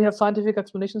 Don't we have scientific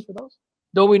explanations for those?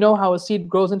 Don't we know how a seed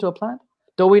grows into a plant?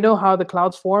 Don't we know how the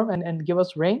clouds form and give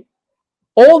us rain?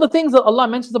 All the things that Allah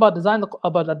mentions about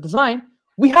design,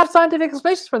 we have scientific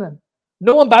explanations for them.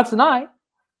 No one bats an eye.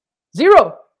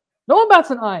 Zero. No one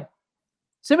bats an eye.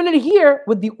 Similarly here,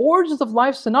 with the origins of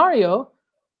life scenario,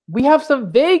 we have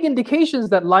some vague indications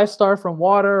that life started from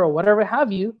water or whatever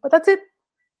have you, but that's it.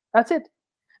 That's it.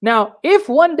 Now, if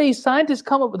one day scientists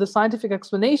come up with a scientific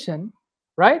explanation,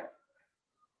 right?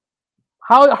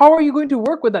 How are you going to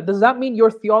work with that? Does that mean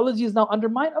your theology is now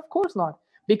undermined? Of course not.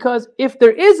 Because if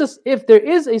there is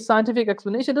a scientific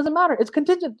explanation, it doesn't matter. It's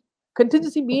contingent.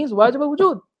 Contingency means wajib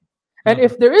al-wujud. And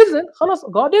if there isn't,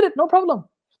 khalas, God did it, no problem.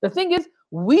 The thing is,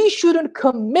 we shouldn't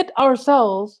commit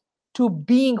ourselves to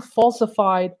being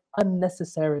falsified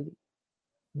unnecessarily.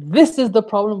 This is the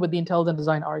problem with the intelligent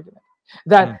design argument.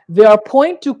 That they are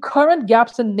pointing to current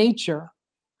gaps in nature,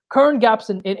 current gaps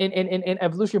in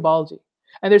evolutionary biology.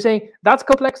 And they're saying, that's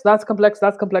complex, that's complex,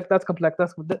 that's complex, that's complex,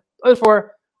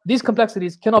 therefore, these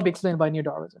complexities cannot be explained by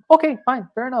neo-Darwinism. Okay, fine,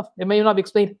 fair enough. It may not be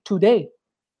explained today.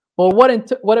 But what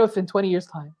if in 20 years'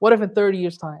 time? What if in 30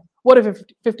 years' time? What if in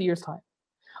 50 years' time?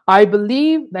 I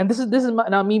believe, and this is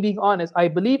now me being honest, I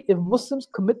believe if Muslims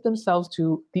commit themselves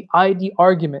to the ID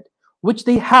argument, which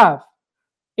they have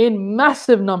in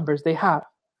massive numbers,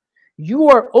 you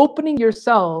are opening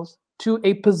yourselves to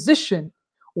a position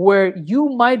where you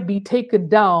might be taken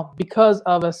down because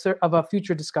of a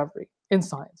future discovery in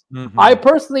science. I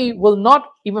personally will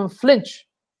not even flinch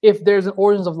if there's an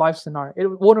origins of life scenario.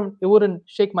 It wouldn't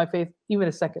shake my faith even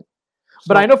a second.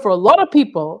 But I know for a lot of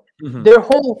people, their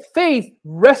whole faith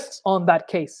rests on that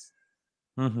case,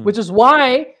 which is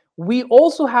why we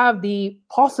also have the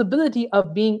possibility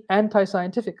of being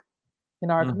anti-scientific in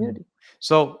our community.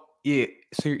 So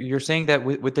you're saying that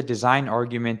with the design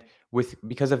argument,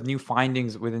 because of new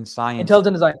findings within science,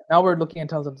 intelligent design. Now we're looking at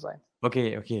intelligent design.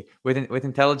 Okay. With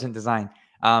intelligent design,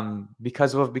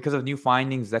 because of new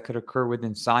findings that could occur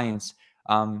within science,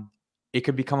 it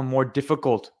could become more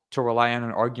difficult to rely on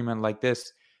an argument like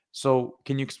this. So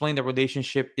can you explain the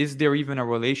relationship? Is there even a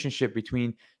relationship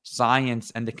between science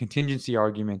and the contingency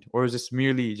argument, or is this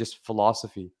merely just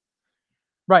philosophy?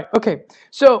 Right. Okay.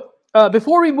 So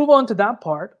before we move on to that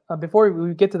part, before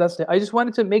we get to that stage, I just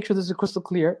wanted to make sure this is crystal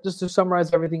clear, just to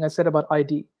summarize everything I said about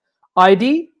ID.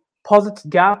 ID posits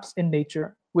gaps in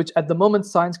nature, which at the moment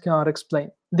science cannot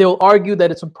explain. They will argue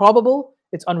that it's improbable,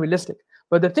 it's unrealistic.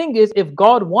 But the thing is, if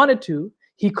God wanted to,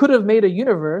 he could have made a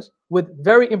universe with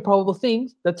very improbable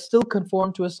things that still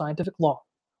conform to a scientific law.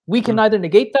 We can neither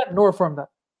negate that nor affirm that.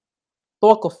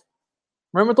 Tawaqquf.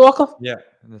 Remember tawaqquf? Yeah,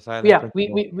 the silent Yeah,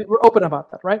 principle. we're open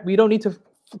about that, right? We don't need to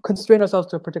constrain ourselves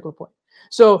to a particular point.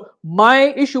 So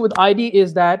my issue with ID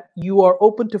is that you are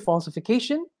open to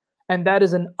falsification, and that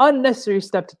is an unnecessary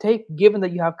step to take given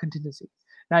that you have contingency.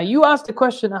 Now, you asked the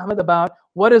question, Ahmed, about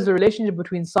what is the relationship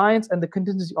between science and the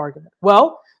contingency argument.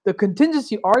 Well, the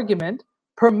contingency argument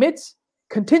permits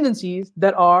contingencies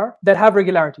that have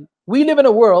regularity. We live in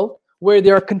a world where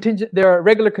there are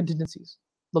regular contingencies,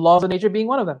 the laws of nature being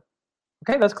one of them.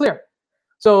 Okay, that's clear.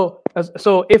 So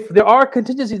if there are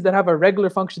contingencies that have a regular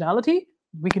functionality,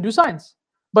 we can do science.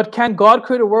 But can God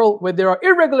create a world where there are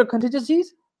irregular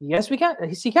contingencies? Yes, we can.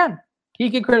 Yes, he can. He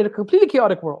can create a completely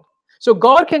chaotic world. So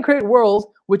God can create worlds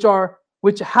which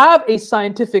have a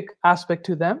scientific aspect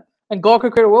to them, and God can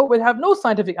create a world which have no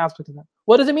scientific aspect to them.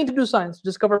 What does it mean to do science? To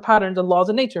discover patterns and laws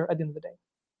of nature at the end of the day.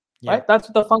 Yeah. Right? That's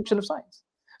the function of science.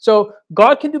 So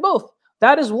God can do both.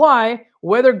 That is why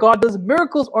whether God does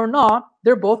miracles or not,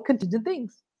 they're both contingent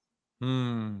things.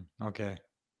 Okay.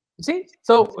 You see?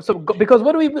 So because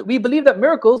what do we believe that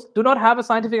miracles do not have a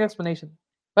scientific explanation,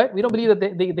 right? We don't believe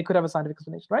that they could have a scientific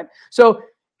explanation, right? So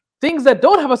things that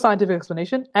don't have a scientific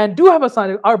explanation and do have a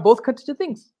scientific are both contingent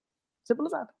things. Simple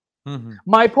as that.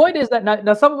 My point is that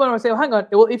now some of them will say, oh, hang on,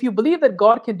 well, if you believe that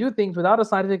God can do things without a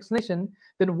scientific explanation,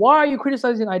 then why are you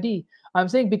criticizing ID? I'm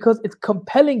saying because it's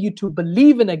compelling you to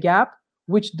believe in a gap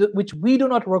which we do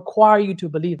not require you to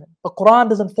believe in. The Quran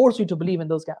doesn't force you to believe in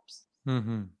those gaps.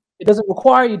 It doesn't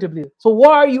require you to believe. So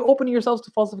why are you opening yourselves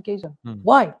to falsification?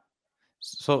 Why?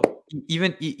 So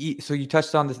so you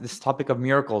touched on this topic of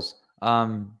miracles.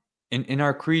 In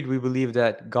our creed, we believe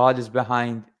that God is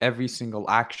behind every single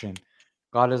action.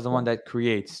 God is the one that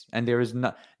creates, and there is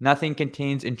nothing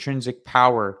contains intrinsic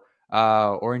power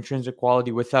or intrinsic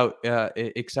quality without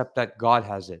except that God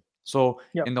has it. So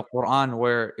in the Quran,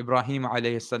 where Ibrahim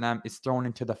alayhi salam is thrown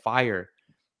into the fire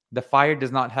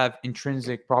does not have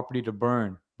intrinsic property to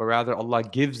burn, but rather Allah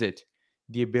gives it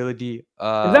the ability.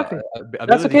 Exactly.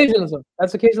 That's occasionalism.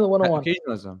 That's occasional 101.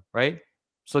 Occasionalism, right?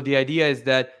 So the idea is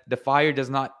that the fire does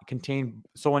not contain.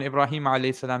 So when Ibrahim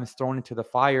alayhi salam is thrown into the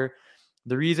fire,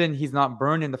 the reason he's not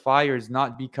burned in the fire is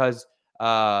not because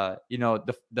the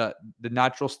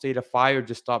natural state of fire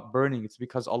just stopped burning. It's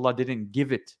because Allah didn't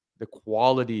give it the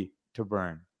quality to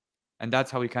burn, and that's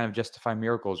how we kind of justify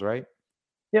miracles, right?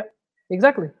 Yeah,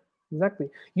 exactly.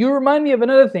 You remind me of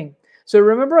another thing. So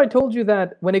remember I told you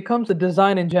that when it comes to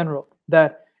design in general,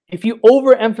 that if you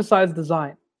overemphasize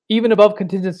design, even above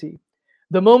contingency,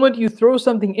 the moment you throw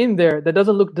something in there that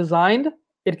doesn't look designed,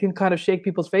 it can kind of shake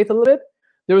people's faith a little bit.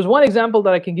 There was one example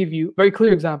that I can give you, very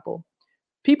clear example.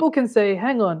 People can say,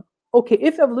 hang on, okay,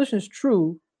 if evolution is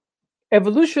true,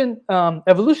 evolution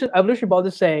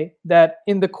biologists say that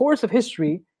in the course of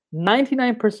history,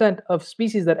 99% of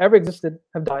species that ever existed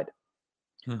have died.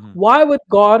 Why would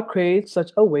God create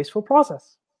such a wasteful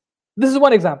process? This is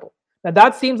one example. Now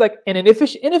that seems like an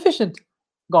inefficient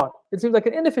God. It seems like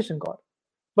an inefficient God.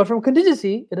 But from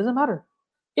contingency, it doesn't matter.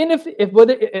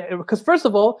 Because first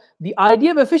of all, the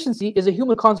idea of efficiency is a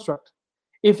human construct.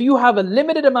 If you have a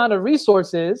limited amount of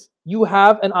resources, you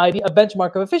have a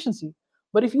benchmark of efficiency.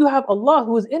 But if you have Allah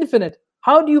who is infinite,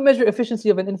 how do you measure efficiency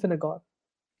of an infinite God?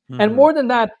 And more than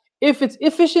that, if it's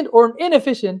efficient or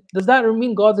inefficient, does that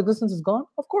mean God's existence is gone?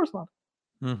 Of course not.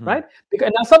 Right?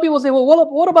 Because now some people say, well,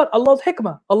 what about Allah's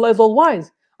hikmah? Allah is all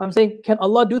wise. I'm saying, can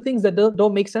Allah do things that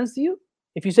don't make sense to you?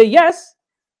 If you say yes,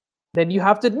 then you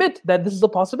have to admit that this is a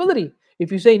possibility.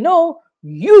 If you say no,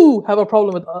 you have a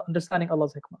problem with understanding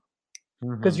Allah's hikmah.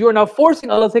 Because you are now forcing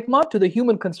Allah's hikmah to the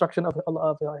human construction of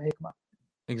Allah's hikmah.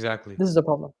 Exactly. This is a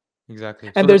problem.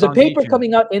 Exactly. And so there's a paper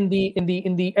coming out in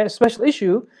the special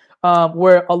issue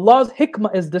where Allah's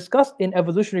hikmah is discussed in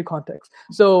evolutionary context.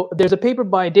 So there's a paper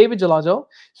by David Jalajal.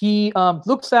 He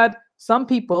looks at some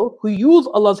people who use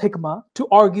Allah's hikmah to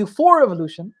argue for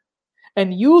evolution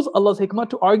and use Allah's hikmah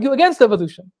to argue against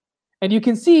evolution. And you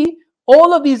can see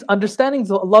all of these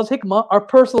understandings of Allah's hikmah are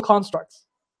personal constructs.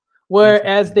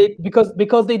 Whereas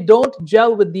because they don't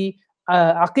gel with the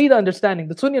Aqeedah understanding,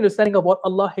 the Sunni understanding of what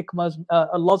Allah's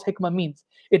hikmah means.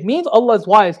 It means Allah is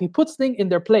wise. He puts things in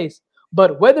their place.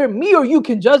 But whether me or you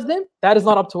can judge them, that is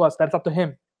not up to us. That's up to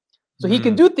Him. So He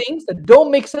can do things that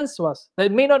don't make sense to us,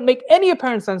 that may not make any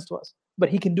apparent sense to us, but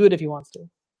He can do it if He wants to.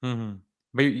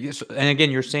 But and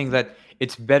again, you're saying that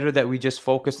it's better that we just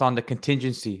focus on the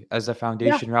contingency as a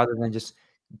foundation rather than just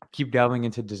keep delving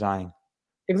into design.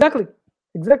 Exactly.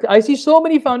 I see so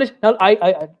many foundations. Now,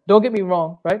 I don't get me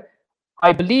wrong, right?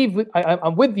 I believe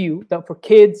I'm with you that for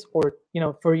kids or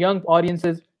for young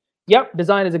audiences, yep,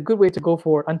 design is a good way to go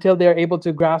forward until they're able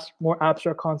to grasp more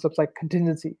abstract concepts like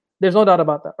contingency. There's no doubt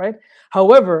about that, right?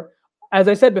 However, as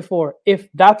I said before, if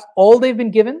that's all they've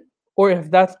been given, or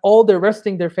if that's all they're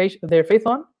resting their faith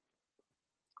on,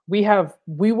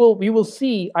 we will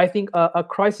see, I think, a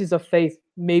crisis of faith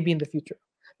maybe in the future.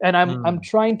 And I'm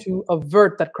trying to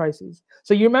avert that crisis.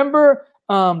 So you remember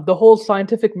the whole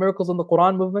scientific miracles in the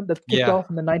Quran movement that kicked off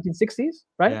in the 1960s,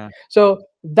 right? Yeah. So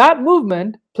that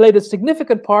movement played a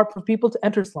significant part for people to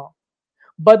enter Islam.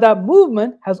 But that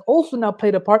movement has also now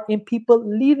played a part in people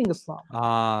leaving Islam.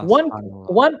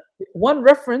 One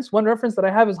reference that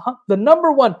I have is the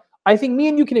number one, I think me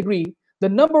and you can agree, the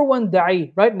number one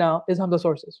da'i right now is Hamza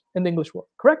Sources in the English world,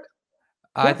 correct?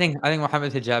 I think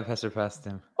Muhammad Hijab has surpassed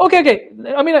him. Okay.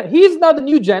 I mean, he's not the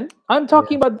new gen. I'm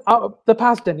talking about the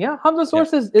past gen. Yeah, Hamza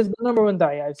Sources is the number one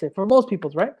da'i, I'd say, for most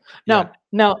people's, right?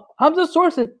 Now Hamza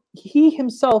Sources, he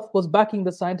himself was backing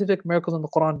the scientific miracles in the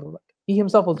Quran movement. He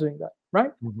himself was doing that,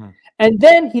 right? And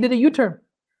then he did a U-turn,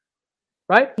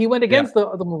 right? He went against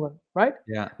the movement, right?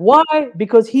 Yeah. Why?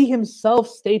 Because he himself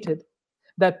stated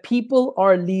that people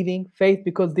are leaving faith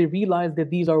because they realize that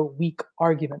these are weak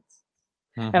arguments.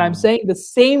 And I'm saying the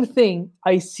same thing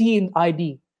I see in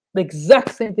ID, the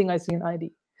exact same thing I see in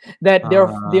ID, that they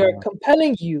are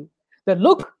compelling you that,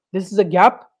 look, this is a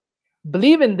gap,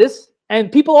 believe in this,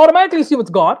 and people automatically assume it's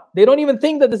God. They don't even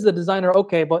think that this is a designer,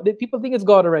 okay, but people think it's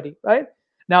God already, right?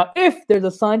 Now, if there's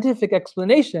a scientific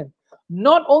explanation,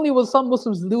 not only will some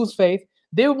Muslims lose faith,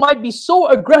 they might be so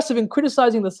aggressive in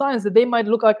criticizing the science that they might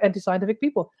look like anti-scientific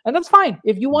people. And that's fine.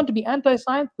 If you want to be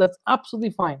anti-science, that's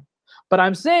absolutely fine. But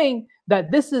I'm saying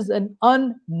that this is an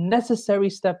unnecessary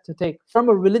step to take from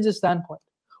a religious standpoint.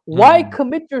 Why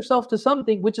commit yourself to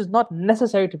something which is not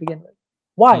necessary to begin with?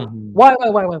 Why? Why?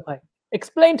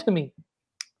 Explain to me.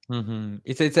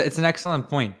 It's an excellent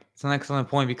point. It's an excellent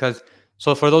point because,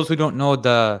 so for those who don't know,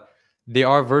 there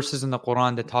are verses in the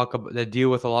Quran that deal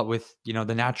with a lot with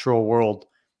the natural world,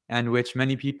 and which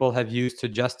many people have used to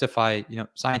justify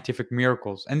scientific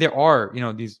miracles. And there are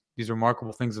these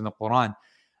remarkable things in the Quran.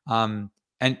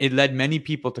 And it led many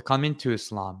people to come into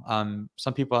Islam.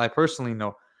 Some people I personally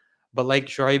know, but like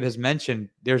Shuaib has mentioned,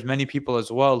 there's many people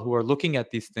as well who are looking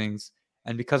at these things,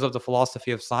 and because of the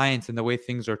philosophy of science and the way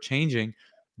things are changing,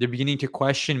 they're beginning to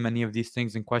question many of these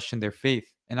things and question their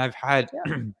faith. And I've had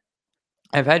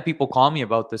I've had people call me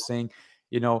about this, saying,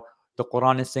 the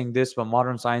Quran is saying this, but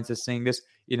modern science is saying this.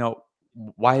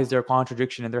 Why is there a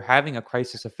contradiction? And they're having a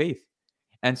crisis of faith.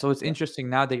 And so it's interesting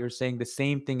now that you're saying the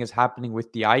same thing is happening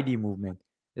with the ID movement,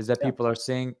 is that people are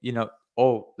saying,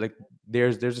 oh, like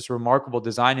there's this remarkable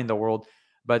design in the world,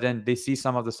 but then they see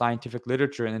some of the scientific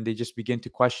literature and then they just begin to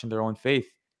question their own faith.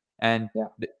 And,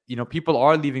 people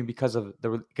are leaving because of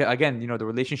the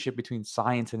relationship between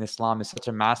science and Islam is such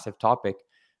a massive topic.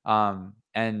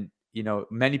 And,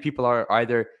 many people are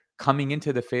either coming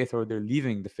into the faith or they're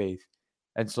leaving the faith.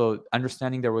 And so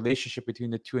understanding the relationship between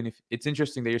the two, and if it's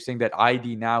interesting that you're saying that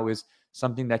ID now is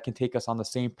something that can take us on the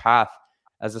same path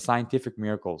as the scientific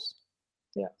miracles.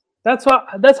 Yeah, that's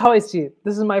how I see it.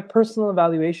 This is my personal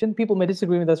evaluation. People may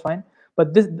disagree with me, that's fine.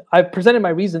 But I've presented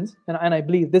my reasons, and I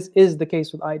believe this is the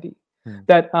case with ID.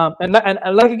 That and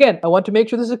like again, I want to make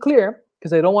sure this is clear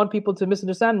because I don't want people to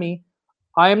misunderstand me.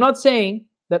 I am not saying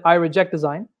that I reject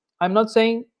design. I'm not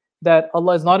saying that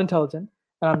Allah is not intelligent.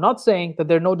 And I'm not saying that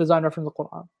there are no designer from the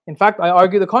Quran. In fact, I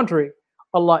argue the contrary.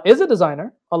 Allah is a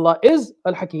designer. Allah is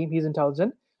Al-Hakim. He's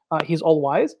intelligent. He's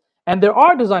all-wise. And there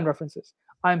are design references.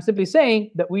 I'm simply saying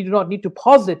that we do not need to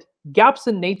posit gaps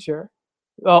in nature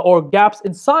or gaps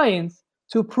in science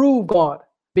to prove God.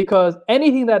 Because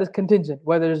anything that is contingent,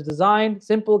 whether it's design,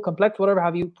 simple, complex, whatever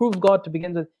have you, proves God to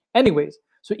begin with anyways.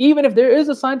 So even if there is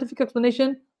a scientific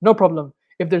explanation, no problem.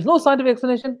 If there's no scientific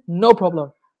explanation, no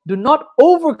problem. Do not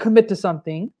overcommit to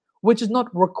something which is not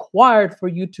required for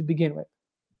you to begin with.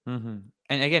 And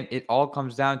again, it all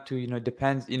comes down to,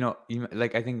 depends,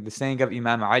 like I think the saying of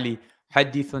Imam Ali,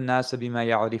 حَدِّثُ النَّاسَ بِمَا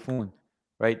يَعْرِفُونَ,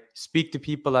 right? Speak to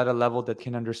people at a level that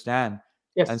can understand.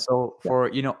 Yes. And so for,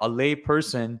 a lay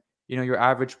person, your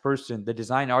average person, the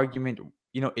design argument,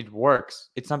 it works.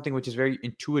 It's something which is very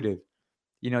intuitive.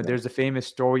 There's a famous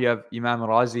story of Imam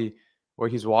Razi where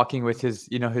he's walking with his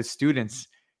students.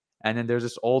 And then there's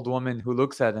this old woman who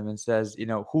looks at him and says,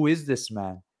 who is this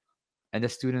man? And the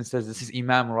student says, this is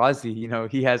Imam Razi.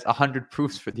 He has 100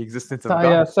 proofs for the existence of God.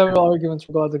 Yeah, several arguments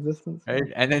for God's existence. Right?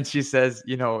 And then she says,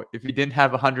 if he didn't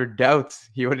have 100 doubts,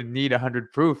 he wouldn't need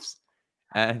 100 proofs.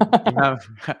 And Imam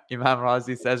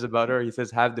Razi says about her, he says,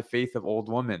 have the faith of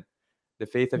old women, the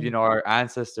faith of, our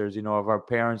ancestors, of our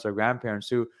parents or grandparents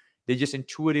who They just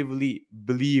intuitively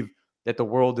believe that the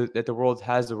world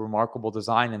has a remarkable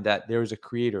design and that there is a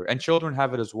creator, and children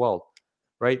have it as well,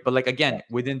 right? But like again,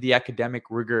 within the academic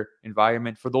rigor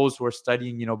environment, for those who are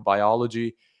studying,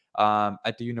 biology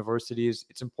at the universities,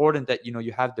 it's important that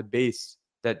you have the base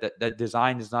that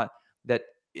design is not that.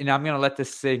 And I'm gonna let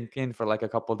this sink in for like a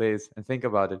couple days and think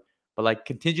about it. But like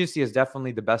contingency is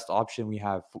definitely the best option we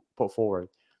have put forward,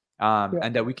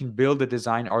 and that we can build a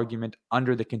design argument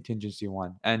under the contingency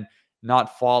one and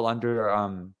not fall under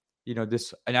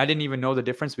this. And I didn't even know the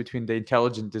difference between the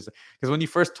intelligent design, because when you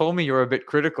first told me you were a bit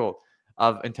critical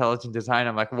of intelligent design,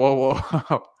 I'm like, whoa.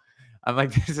 I'm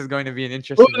like, this is going to be an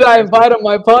interesting. Who did I invite on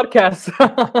my podcast?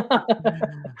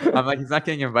 I'm like, he's not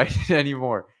getting invited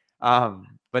anymore.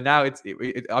 But now it's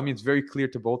very clear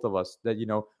to both of us that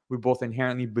we both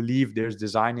inherently believe there's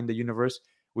design in the universe.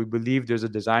 We believe there's a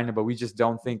designer, but we just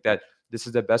don't think that this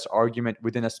is the best argument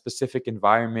within a specific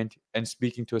environment and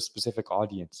speaking to a specific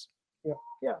audience.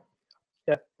 Yeah.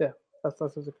 That's clear.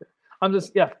 I'm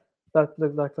just that's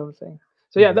what I'm saying.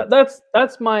 So yeah,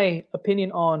 that's my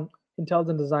opinion on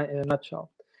intelligent design in a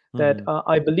nutshell. That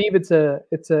I believe it's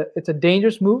a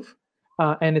dangerous move,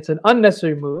 and it's an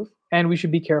unnecessary move, and we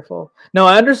should be careful. Now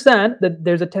I understand that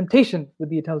there's a temptation with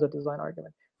the intelligent design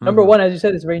argument. Number one, as you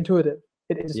said, it's very intuitive.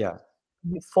 It is.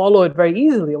 You follow it very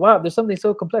easily. Wow, there's something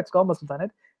so complex. God must have done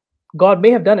it. God may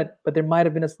have done it, but there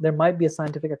might be a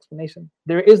scientific explanation.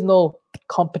 There is no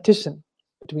competition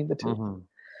between the two,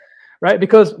 right?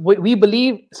 Because we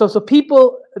believe so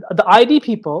people, the ID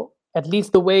people, at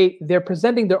least the way they're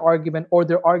presenting their argument or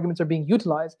their arguments are being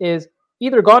utilized, is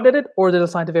either God did it or there's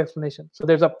a scientific explanation. So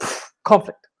there's a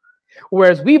conflict.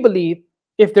 Whereas we believe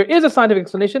if there is a scientific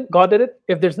explanation, God did it.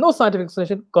 If there's no scientific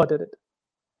explanation, God did it.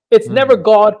 It's never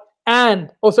God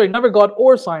never God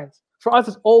or science. For us,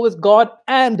 it's always God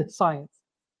and science.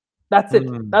 That's it.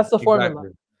 That's the formula.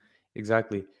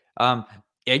 Exactly. And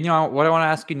what I want to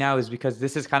ask you now is, because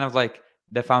this is kind of like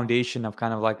the foundation of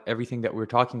kind of like everything that we're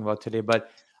talking about today, but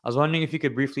I was wondering if you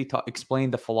could briefly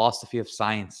explain the philosophy of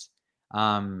science,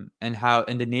 and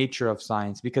the nature of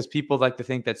science, because people like to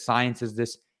think that science is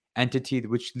this entity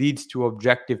which leads to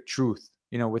objective truth,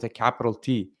 with a capital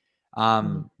T.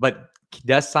 But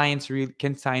can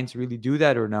science really do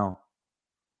that or no?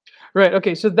 Right.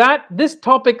 Okay. So this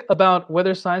topic about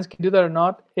whether science can do that or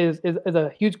not is a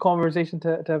huge conversation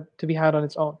to be had on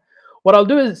its own. What I'll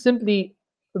do is simply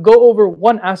go over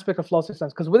one aspect of philosophy of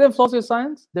science, because within philosophy of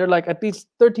science, there are like at least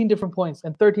 13 different points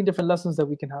and 13 different lessons that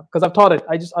we can have, because I've taught it.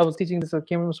 I was teaching this at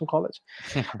Cambridge Muslim College.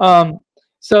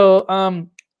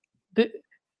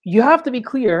 You have to be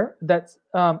clear that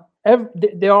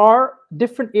there are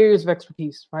different areas of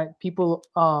expertise, right? People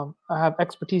have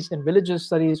expertise in religious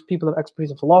studies, people have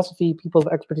expertise in philosophy, people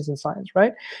have expertise in science,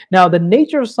 right? Now, the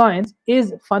nature of science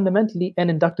is fundamentally an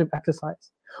inductive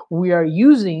exercise. We are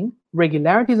using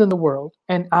regularities in the world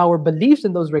and our beliefs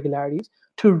in those regularities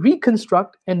to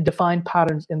reconstruct and define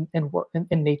patterns in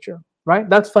nature, right?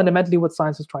 That's fundamentally what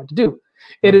science is trying to do.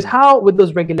 It is how, with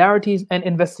those regularities and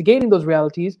investigating those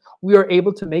realities, we are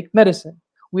able to make medicine.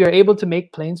 We are able to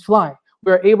make planes fly.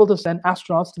 We are able to send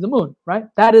astronauts to the moon, right?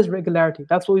 That is regularity.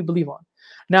 That's what we believe on.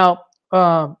 Now,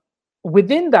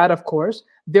 within that, of course,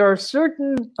 there are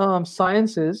certain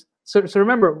sciences. So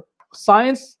remember,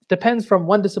 science depends from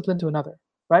one discipline to another,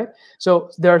 right? So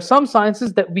there are some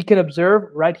sciences that we can observe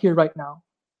right here, right now,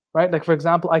 right? Like, for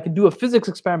example, I can do a physics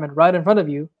experiment right in front of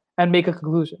you and make a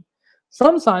conclusion.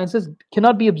 Some sciences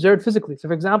cannot be observed physically. So,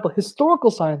 for example,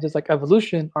 historical sciences like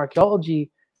evolution,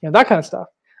 archaeology, that kind of stuff.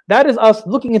 That is us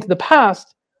looking into the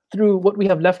past through what we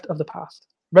have left of the past,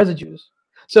 residues.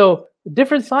 So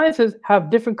different sciences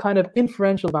have different kind of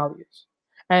inferential values.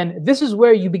 And this is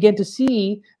where you begin to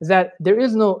see that there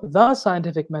is no the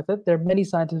scientific method. There are many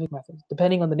scientific methods,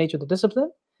 depending on the nature of the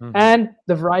discipline and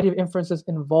the variety of inferences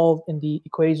involved in the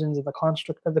equations and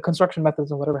the construction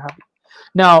methods and whatever have you.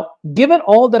 Now, given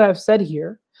all that I've said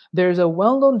here, there's a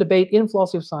well-known debate in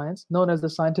philosophy of science known as the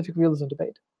scientific realism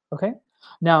debate. Okay?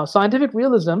 Now, scientific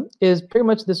realism is pretty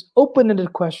much this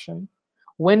open-ended question.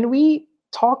 When we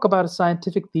talk about a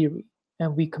scientific theory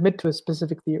and we commit to a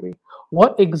specific theory,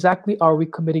 what exactly are we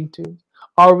committing to?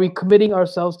 Are we committing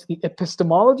ourselves to the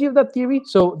epistemology of that theory?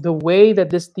 So the way that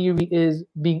this theory is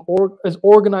is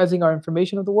organizing our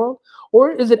information of the world,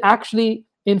 or is it actually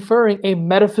inferring a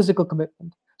metaphysical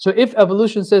commitment? So if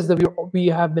evolution says that we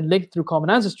have been linked through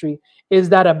common ancestry, is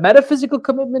that a metaphysical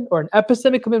commitment or an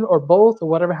epistemic commitment or both or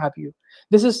whatever have you?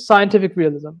 This is scientific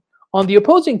realism. On the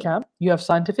opposing camp, you have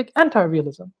scientific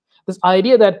anti-realism. This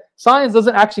idea that science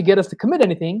doesn't actually get us to commit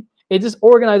anything. It just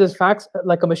organizes facts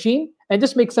like a machine and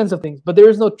just makes sense of things. But there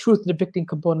is no truth depicting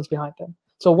components behind them.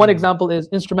 So one example is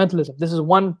instrumentalism. This is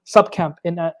one subcamp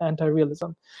in anti-realism.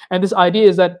 And this idea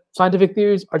is that scientific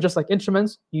theories are just like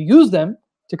instruments. You use them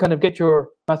to kind of get your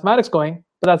mathematics going,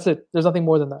 but that's it. There's nothing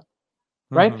more than that,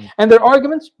 right? And there are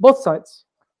arguments, both sides.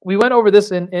 We went over this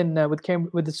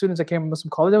with the students at Cambridge Muslim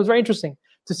College. It was very interesting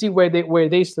to see where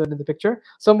they stood in the picture.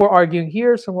 Some were arguing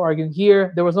here, some were arguing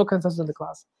here. There was no consensus in the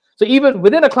class. So even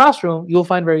within a classroom, you'll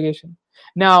find variation.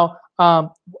 Now,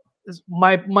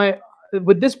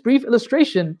 with this brief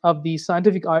illustration of the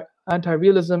scientific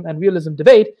anti-realism and realism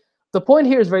debate, the point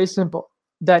here is very simple: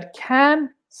 that can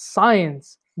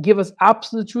science give us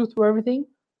absolute truth for everything?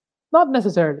 Not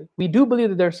necessarily. We do believe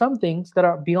that there are some things that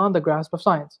are beyond the grasp of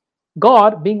science.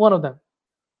 God being one of them.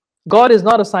 God is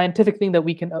not a scientific thing that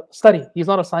we can study. He's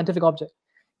not a scientific object.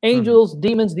 Angels,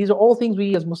 demons, these are all things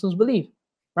we as Muslims believe,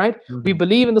 right? We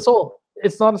believe in the soul.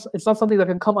 It's not something that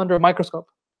can come under a microscope,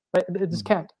 right? It just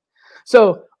can't.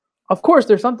 So, of course,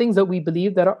 there's some things that we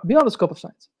believe that are beyond the scope of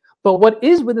science. But what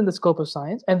is within the scope of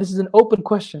science, and this is an open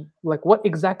question, like what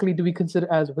exactly do we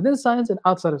consider as within science and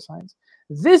outside of science?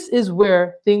 This is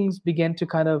where things begin to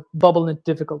kind of bubble into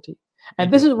difficulty.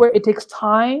 And this is where it takes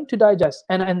time to digest.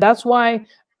 And that's why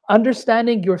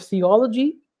understanding your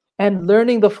theology and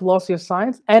learning the philosophy of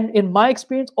science, and in my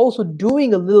experience, also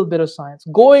doing a little bit of science,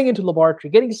 going into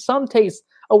laboratory, getting some taste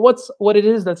of what it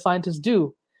is that scientists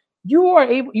do, you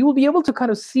will be able to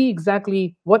kind of see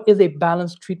exactly what is a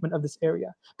balanced treatment of this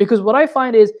area. Because what I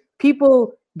find is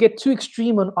people get too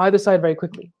extreme on either side very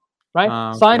quickly,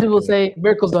 right? Scientists will say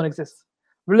miracles don't exist.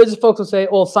 Religious folks will say,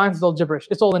 oh, science is all gibberish.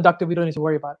 It's all inductive. We don't need to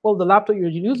worry about it. Well, the laptop you're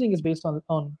using is based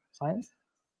on science.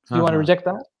 So you want to reject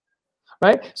that?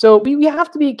 Right? So we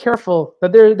have to be careful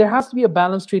that there has to be a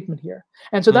balanced treatment here.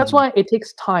 And so that's why it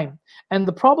takes time. And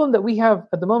the problem that we have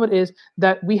at the moment is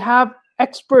that we have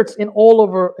experts in all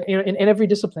over, in every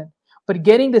discipline. But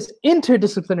getting this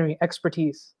interdisciplinary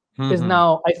expertise is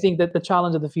now, I think, that the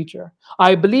challenge of the future.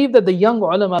 I believe that the young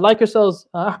ulama, like yourselves,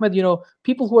 Ahmed,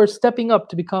 people who are stepping up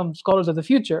to become scholars of the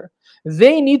future,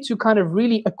 they need to kind of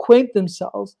really acquaint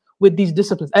themselves with these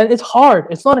disciplines. And it's hard.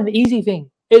 It's not an easy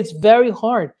thing. It's very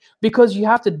hard because you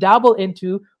have to dabble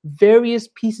into various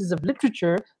pieces of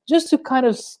literature just to kind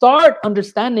of start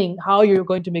understanding how you're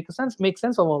going to make sense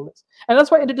of all this. And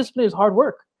that's why interdisciplinary is hard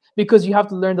work, because you have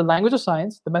to learn the language of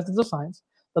science, the methods of science,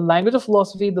 the language of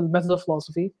philosophy, the methods of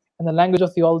philosophy, and the language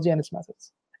of theology and its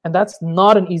methods. And that's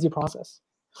not an easy process.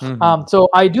 So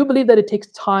I do believe that it takes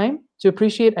time to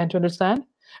appreciate and to understand.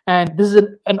 And this is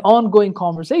an ongoing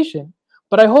conversation.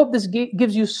 But I hope this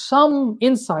gives you some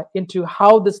insight into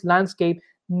how this landscape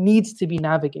needs to be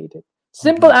navigated.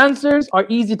 Simple answers are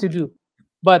easy to do,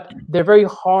 but they're very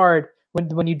hard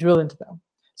when you drill into them.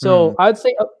 So I'd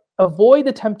say avoid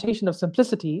the temptation of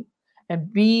simplicity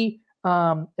and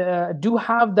do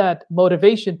have that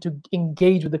motivation to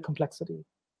engage with the complexity.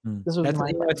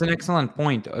 That's an excellent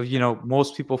point of,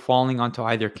 most people falling onto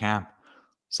either camp.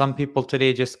 Some people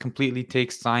today just completely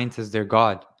take science as their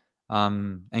God.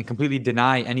 And completely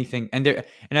deny anything, and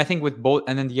I think with both,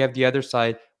 and then you have the other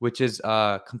side, which is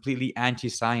completely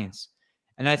anti-science.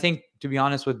 And I think, to be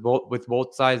honest, with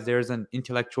both sides, there's an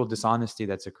intellectual dishonesty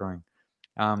that's occurring.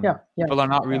 People are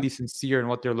not really sincere in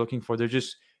what they're looking for. They're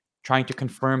just trying to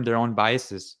confirm their own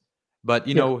biases. But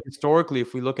historically,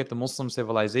 if we look at the Muslim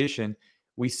civilization,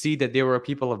 we see that they were a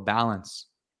people of balance.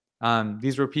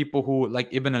 These were people who, like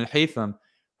Ibn al-Haytham,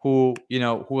 who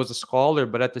was a scholar,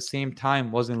 but at the same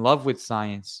time was in love with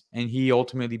science. And he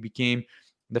ultimately became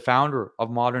the founder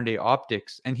of modern day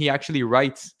optics. And he actually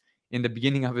writes in the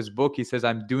beginning of his book, he says,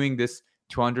 I'm doing this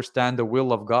to understand the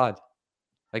will of God.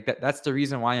 Like that's the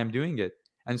reason why I'm doing it.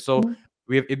 And so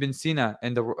we have Ibn Sina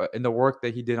in the work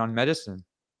that he did on medicine,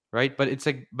 right? But it's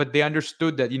like, but they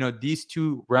understood that, these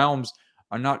two realms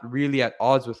are not really at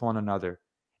odds with one another.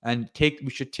 And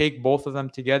we should take both of them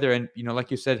together and,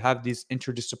 like you said, have this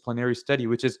interdisciplinary study,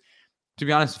 which is, to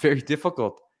be honest, very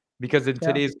difficult, because in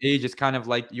today's age, it's kind of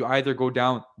like you either go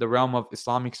down the realm of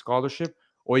Islamic scholarship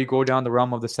or you go down the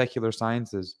realm of the secular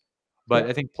sciences. But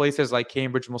I think places like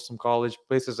Cambridge Muslim College,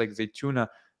 places like Zaytuna,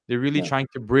 they're really trying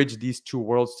to bridge these two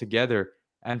worlds together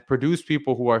and produce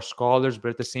people who are scholars, but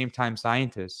at the same time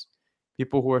scientists.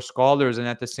 People who are scholars and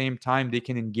at the same time they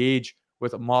can engage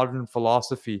with modern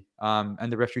philosophy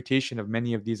and the refutation of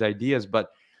many of these ideas. But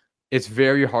it's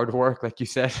very hard work, like you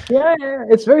said. Yeah,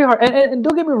 it's very hard. And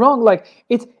don't get me wrong, like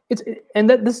this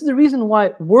is the reason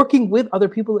why working with other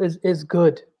people is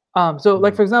good. So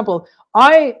like, for example,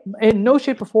 I in no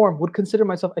shape or form would consider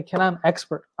myself a Kalam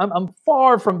expert. I'm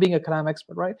far from being a Kalam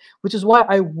expert, right? Which is why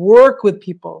I work with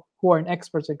people who are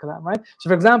experts in Kalam, right? So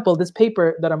for example, this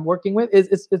paper that I'm working with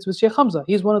it's with Sheikh Hamza.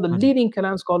 He's one of the leading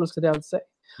Kalam scholars today, I would say.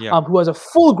 Yeah. who has a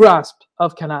full grasp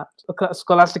of Kalam,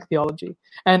 scholastic theology,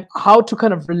 and how to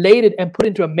kind of relate it and put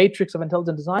into a matrix of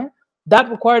intelligent design. That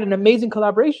required an amazing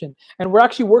collaboration, and we're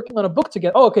actually working on a book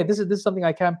together. Oh, okay, this is something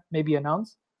I can maybe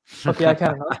announce. Okay, I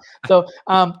can announce. So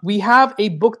we have a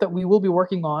book that we will be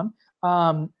working on,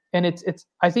 and it's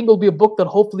I think it'll be a book that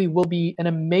hopefully will be an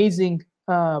amazing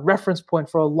reference point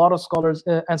for a lot of scholars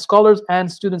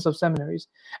and students of seminaries.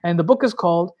 And the book is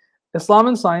called Islam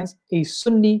and Science: A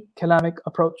Sunni Kalamic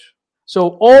Approach.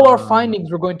 So all our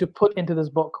findings we're going to put into this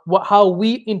book. How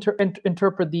we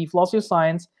interpret the philosophy of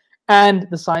science and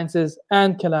the sciences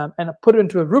and Kalam, and put it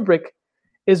into a rubric,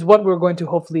 is what we're going to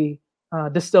hopefully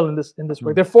distill in this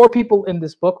work. There are 4 people in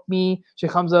this book: me,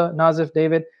 Sheikh Hamza, Nazif,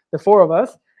 David, the 4 of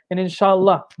us. And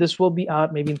inshallah, this will be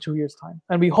out maybe in 2 years' time.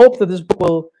 And we hope that this book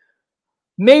will,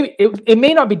 maybe it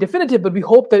may not be definitive, but we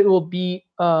hope that it will be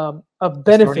of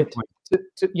benefit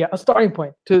a starting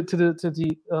point to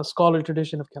the scholarly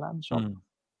tradition of Kalam, inshallah.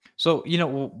 So,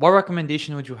 what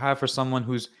recommendation would you have for someone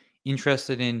who's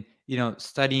interested in,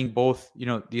 studying both,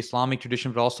 the Islamic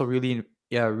tradition, but also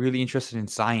really interested in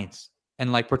science,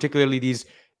 and like particularly these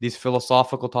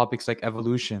philosophical topics like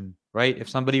evolution, right? If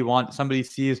somebody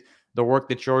sees the work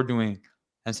that you're doing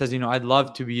and says, I'd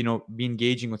love to be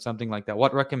engaging with something like that,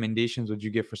 what recommendations would you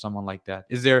give for someone like that?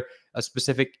 Is there a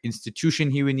specific institution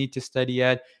he would need to study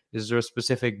at? Is there a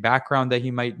specific background that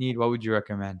he might need? What would you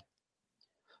recommend?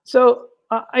 So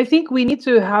I think we need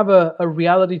to have a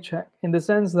reality check, in the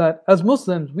sense that as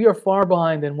Muslims, we are far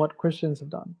behind in what Christians have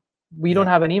done. We don't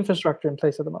have any infrastructure in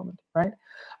place at the moment, right?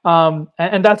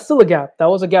 And that's still a gap. That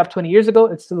was a gap 20 years ago.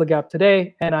 It's still a gap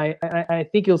today. And I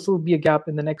think it'll still be a gap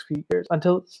in the next few years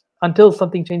until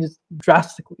something changes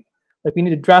drastically. Like, we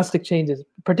need drastic changes,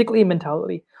 particularly in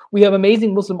mentality. We have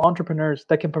amazing Muslim entrepreneurs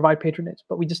that can provide patronage,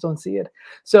 but we just don't see it.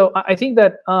 So I think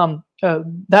that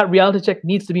that reality check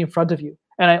needs to be in front of you.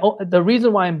 And the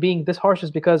reason why I'm being this harsh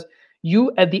is because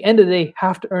you, at the end of the day,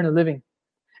 have to earn a living.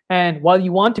 And while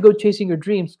you want to go chasing your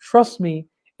dreams, trust me,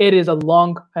 it is a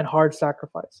long and hard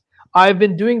sacrifice. I've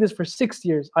been doing this for 6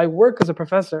 years. I work as a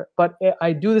professor, but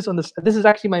I do this on this. This is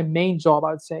actually my main job,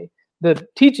 I would say. The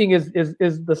teaching is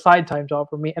the side time job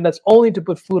for me, and that's only to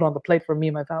put food on the plate for me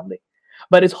and my family.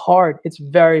 But it's hard. It's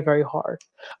very, very hard.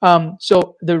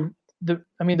 So the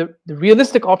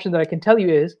realistic option that I can tell you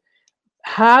is,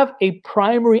 have a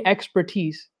primary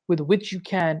expertise with which you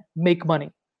can make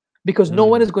money, because no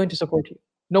one is going to support you.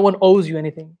 No one owes you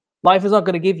anything. Life is not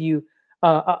going to give you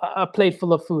a plate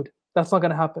full of food. That's not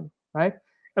going to happen, right?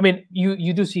 I mean,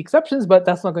 you do see exceptions, but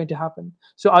that's not going to happen.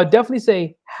 So I would definitely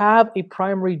say, have a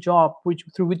primary job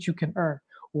through which you can earn.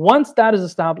 Once that is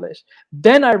established,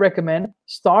 then I recommend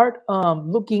start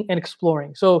looking and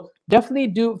exploring. So definitely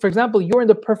do, for example, you're in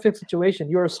the perfect situation.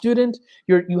 You're a student.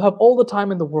 You have all the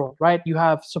time in the world, right? You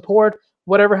have support,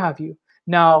 whatever have you.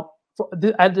 Now,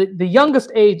 at the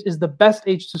youngest age is the best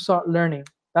age to start learning.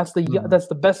 That's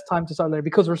the best time to start learning,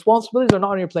 because responsibilities are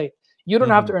not on your plate. You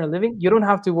don't have to earn a living. You don't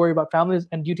have to worry about families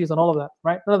and duties and all of that,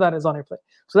 right? None of that is on your plate.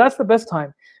 So that's the best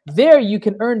time. There you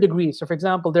can earn degrees. So for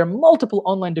example, there are multiple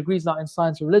online degrees now in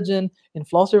science of religion, in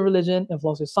philosophy of religion, in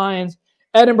philosophy of science.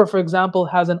 Edinburgh, for example,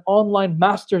 has an online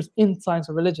master's in science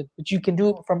of religion, which you can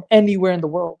do from anywhere in the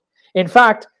world. In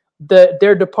fact,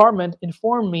 their department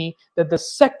informed me that the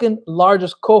second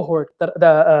largest cohort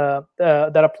that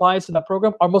applies to that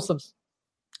program are Muslims.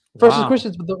 First is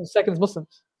Christians, but the second is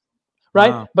Muslims.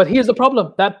 Right? Wow. But here's the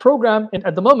problem. That program,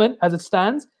 at the moment, as it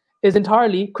stands, is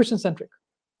entirely Christian-centric.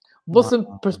 Muslim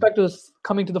perspectives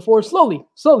coming to the fore slowly,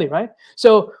 right?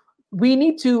 So we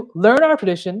need to learn our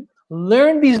tradition,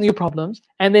 learn these new problems,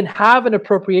 and then have an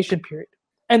appropriation period.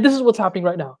 And this is what's happening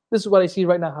right now. This is what I see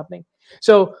right now happening.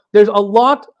 So there's a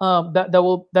lot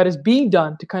that is being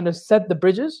done to kind of set the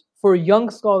bridges for young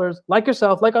scholars like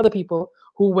yourself, like other people,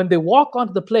 who, when they walk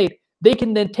onto the plate, they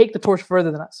can then take the torch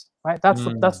further than us, right? That's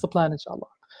the plan, inshallah.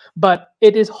 But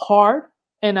it is hard,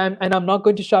 and I'm not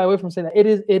going to shy away from saying that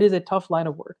it is a tough line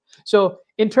of work. So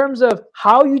in terms of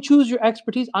how you choose your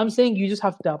expertise, I'm saying you just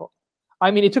have to dabble. I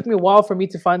mean, it took me a while for me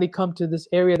to finally come to this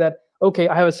area that, okay,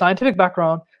 I have a scientific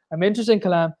background, I'm interested in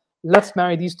Kalam, let's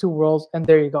marry these two worlds, and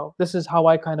there you go. This is how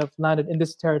I kind of landed in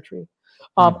this territory.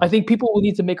 I think people will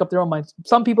need to make up their own minds.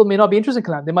 Some people may not be interested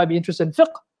in Kalam, they might be interested in fiqh.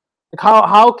 Like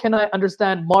how can I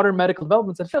understand modern medical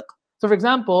developments in fiqh? So for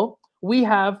example, we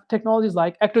have technologies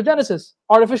like ectogenesis,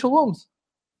 artificial wombs.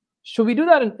 Should we do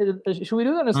that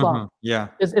in Islam? Yeah.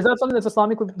 Is that something that's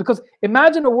Islamic? Because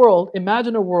imagine a world,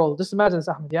 just imagine this,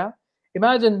 Ahmed, yeah?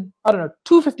 Imagine, I don't know,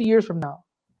 250 years from now,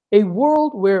 a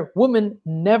world where women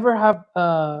never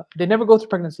go through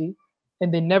pregnancy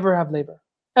and they never have labor,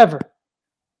 ever.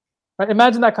 Right?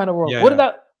 Imagine that kind of world.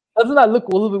 Yeah, That's Doesn't that look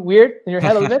a little bit weird in your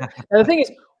head a little bit? And the thing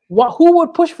is, who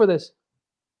would push for this?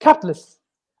 Capitalists,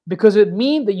 because it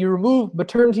means that you remove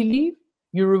maternity leave,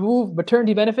 you remove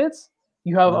maternity benefits,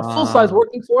 you have a full-size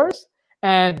working force,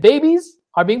 and babies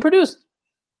are being produced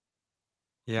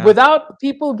without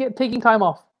people taking time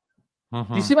off. Do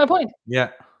you see my point? Yeah.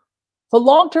 So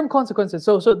long-term consequences.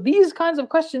 So these kinds of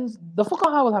questions, the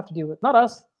fuqaha will have to deal with, not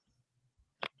us.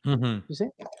 You see?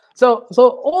 So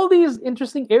all these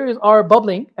interesting areas are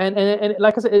bubbling, and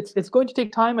like I said, it's going to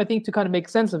take time, I think, to kind of make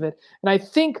sense of it. And I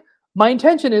think my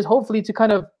intention is hopefully to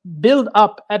kind of build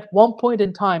up at one point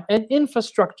in time an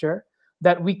infrastructure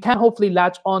that we can hopefully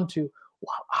latch onto.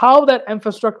 How that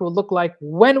infrastructure will look like,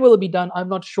 when will it be done, I'm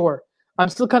not sure. I'm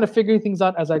still kind of figuring things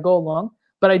out as I go along.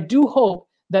 But I do hope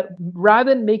that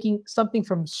rather than making something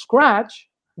from scratch,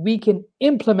 we can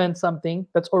implement something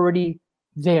that's already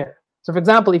there. So for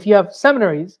example, if you have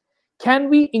seminaries, can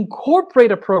we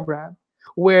incorporate a program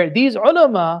where these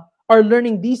ulama are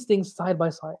learning these things side by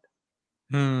side?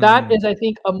 That is, I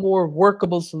think, a more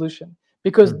workable solution,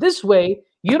 because this way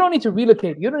you don't need to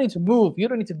relocate, you don't need to move, you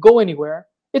don't need to go anywhere.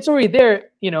 It's already there,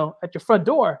 at your front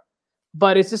door,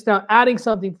 but it's just now adding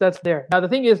something that's there. Now the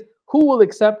thing is, who will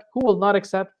accept, who will not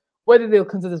accept, whether they'll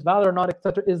consider this valid or not,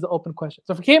 etc., is the open question.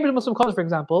 So for Cambridge Muslim College, for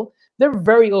example, they're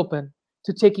very open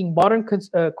to taking modern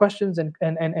questions and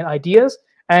ideas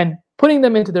and putting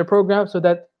them into their program so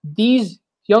that these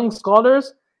young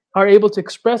scholars are able to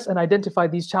express and identify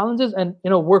these challenges and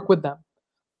work with them.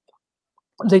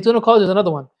 Zaytuna College is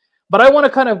another one. But I want to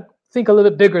kind of think a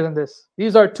little bit bigger than this.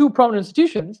 These are two prominent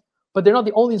institutions, but they're not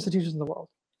the only institutions in the world.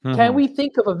 Can we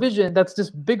think of a vision that's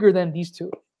just bigger than these two?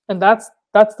 And that's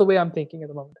the way I'm thinking at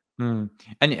the moment.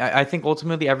 And I think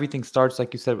ultimately everything starts,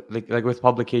 like you said, like with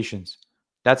publications.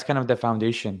 That's kind of the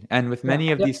foundation. And with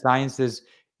many of these sciences,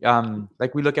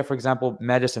 like we look at, for example,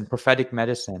 medicine, prophetic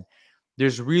medicine,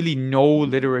 there's really no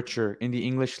literature in the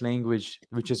English language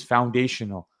which is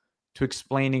foundational to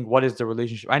explaining what is the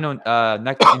relationship. I know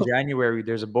next in January,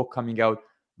 there's a book coming out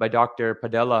by Dr.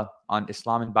 Padella on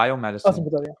Islam and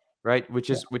biomedicine, right? Which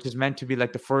is meant to be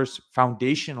like the first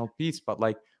foundational piece, but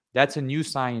like that's a new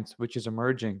science which is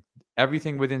emerging.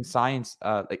 Everything within science,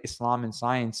 like Islam and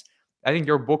science, I think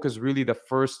your book is really the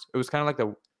first. It was kind of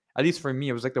like at least for me,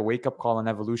 it was like the wake up call on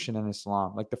evolution and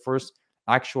Islam, like the first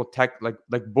actual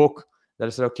like book that I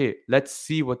said, okay, let's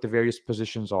see what the various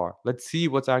positions are. Let's see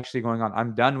what's actually going on.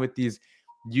 I'm done with these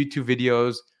YouTube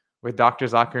videos with Dr.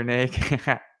 Zakir Naik,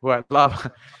 who I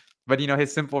love, but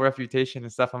his simple refutation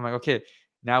and stuff. I'm like, okay,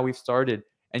 now we've started.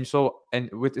 And so,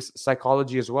 and with this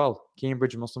psychology as well,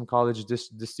 Cambridge Muslim College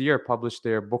this year published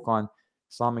their book on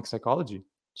Islamic psychology.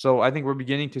 So I think we're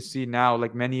beginning to see now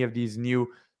like many of these new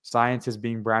sciences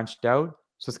being branched out.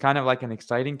 So it's kind of like an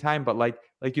exciting time, but like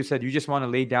you said, you just want to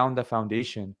lay down the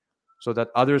foundation so that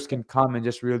others can come and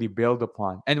just really build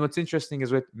upon. And what's interesting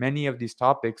is with many of these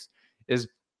topics is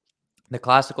the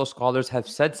classical scholars have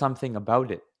said something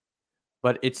about it.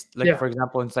 But it's like, for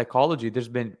example, in psychology, there's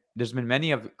been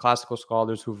many of classical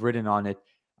scholars who've written on it.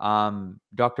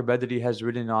 Dr. Bedri has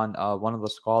written on one of the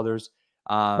scholars.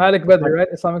 Malik Bedri, right?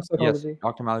 Islamic psychology. Yes,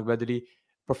 Dr. Malik Bedri.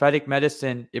 Prophetic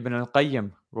medicine, Ibn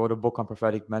al-Qayyim wrote a book on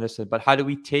prophetic medicine. But how do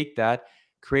we take that,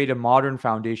 create a modern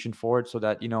foundation for it so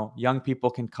that, young people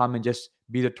can come and just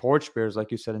be the torchbearers, like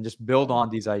you said, and just build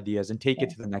on these ideas and take it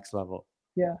to the next level?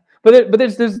 Yeah, but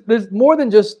there's more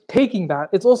than just taking that.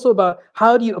 It's also about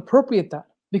how do you appropriate that,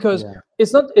 because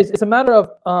it's a matter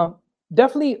of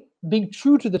definitely being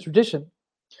true to the tradition,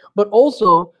 but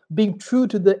also being true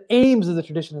to the aims of the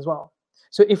tradition as well.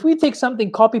 So if we take something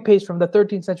copy paste from the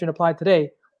 13th century and apply it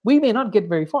today, we may not get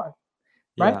very far,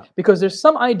 right? Because there's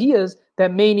some ideas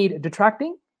that may need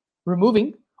detracting,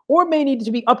 removing, or may need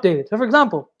to be updated. So for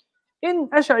example, in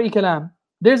Ash'ari Kalam,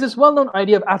 there's this well-known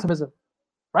idea of atomism,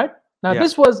 right? Now,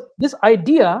 this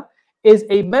idea is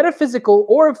a metaphysical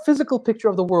or a physical picture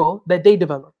of the world that they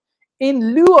developed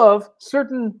in lieu of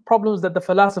certain problems that the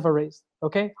philosopher raised,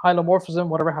 okay? Hylomorphism,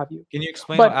 whatever have you. Can you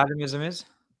explain what atomism is?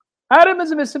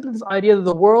 Atomism is simply this idea that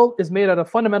the world is made out of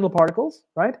fundamental particles,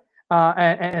 right?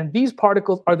 And these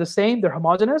particles are the same, they're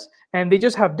homogeneous, and they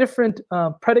just have different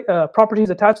properties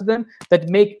attached to them that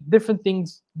make different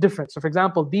things different. So for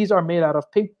example, these are made out of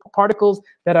pink particles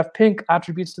that have pink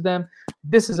attributes to them.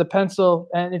 This is a pencil,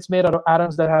 and it's made out of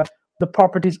atoms that have the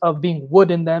properties of being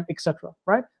wood in them, etc.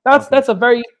 Right? That's a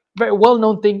very, very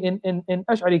well-known thing in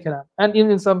Ash'ari Kalam, and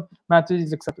in some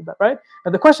Maturidis accepted that, right?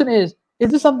 And the question is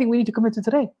this something we need to commit to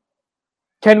today?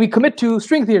 Can we commit to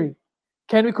string theory?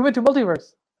 Can we commit to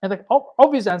multiverse? And the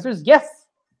obvious answer is yes,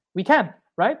 we can,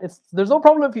 right? There's no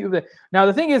problem if you. Now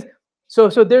the thing is, so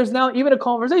there's now even a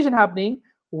conversation happening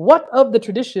what of the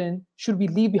tradition should we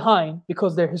leave behind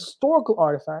because they're historical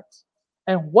artifacts,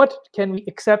 and what can we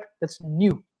accept that's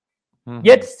new,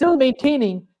 yet still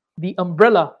maintaining the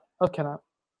umbrella of kalam.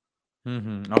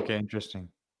 Okay, interesting.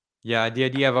 Yeah, the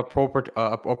idea of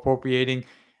appropriating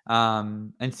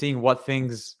and seeing what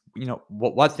things,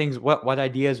 what things, what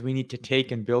ideas we need to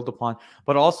take and build upon.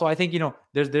 But also, I think,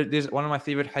 there's one of my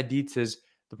favorite hadiths is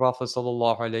the Prophet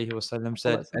sallallahu alaihi wasallam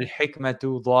said,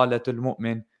 "Al-hikmatu dhalatul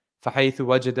mu'min, fahaythu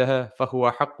wajadaha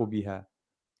fahuwa haqqu biha."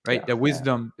 Right? The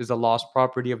wisdom is the lost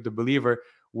property of the believer.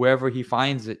 Wherever he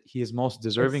finds it, he is most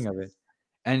deserving of it.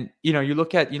 And you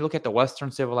look at the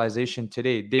Western civilization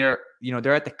today. They're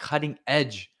at the cutting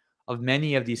edge of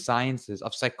many of these sciences,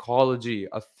 of psychology,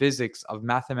 of physics, of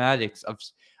mathematics, of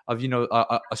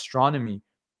astronomy.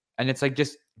 And it's like,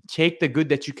 just take the good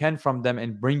that you can from them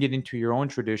and bring it into your own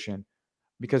tradition,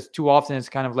 because too often it's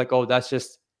kind of like, oh, that's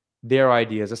just their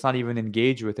ideas. Let's not even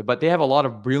engage with it. But they have a lot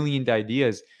of brilliant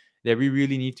ideas that we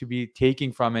really need to be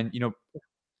taking from, and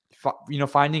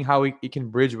finding how it can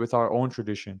bridge with our own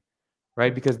tradition,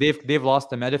 right? Because they've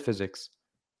lost the metaphysics,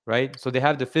 right? So they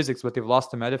have the physics, but they've lost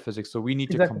the metaphysics. So we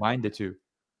need to combine the two.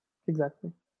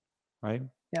 Exactly. Right.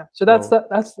 Yeah. So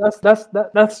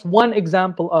that's one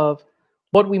example of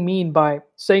what we mean by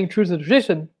saying true to the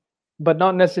tradition, but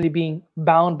not necessarily being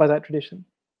bound by that tradition.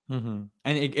 And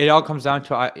it all comes down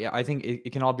to, I think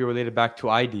it can all be related back to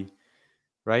ID,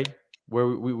 right? Where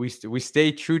we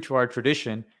stay true to our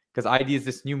tradition, because ID is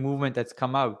this new movement that's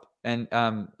come out. And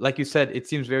like you said, it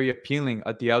seems very appealing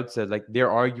at the outset, like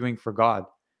they're arguing for God,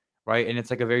 right? And it's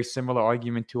like a very similar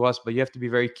argument to us, but you have to be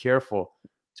very careful.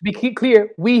 To be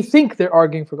clear, we think they're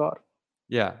arguing for God.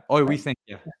 Yeah. Oh, we think.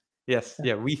 Yeah. Yes.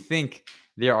 Yeah. We think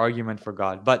they're argument for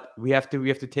God, but we have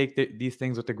to take these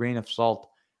things with a grain of salt.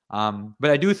 But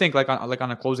I do think, like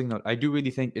on a closing note, I do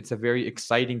really think it's a very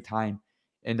exciting time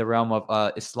in the realm of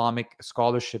Islamic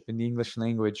scholarship in the English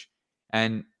language.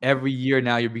 And every year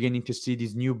now, you're beginning to see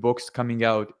these new books coming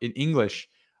out in English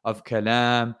of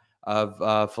kalam,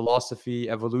 of philosophy,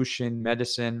 evolution,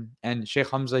 medicine. And Sheikh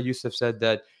Hamza Yusuf said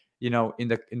that, in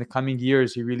the coming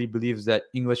years, he really believes that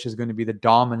English is going to be the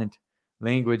dominant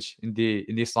language in the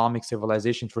Islamic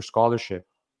civilization for scholarship.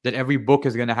 That every book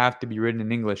is going to have to be written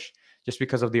in English, just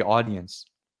because of the audience.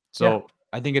 So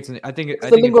I think it's the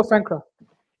lingua franca.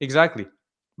 Exactly.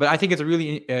 But I think it's a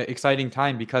really exciting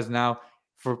time, because now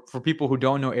for people who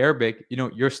don't know Arabic,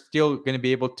 you're still going to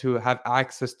be able to have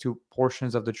access to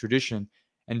portions of the tradition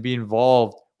and be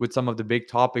involved with some of the big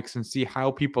topics and see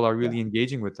how people are really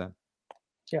engaging with them.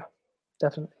 Yeah,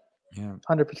 definitely. Yeah,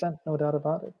 100%, no doubt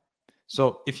about it.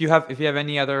 So if you have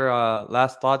any other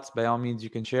last thoughts, by all means you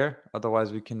can share.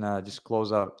 Otherwise, we can just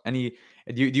close out. Do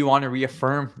you want to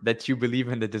reaffirm that you believe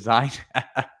in the design?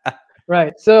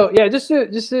 Right. So yeah, just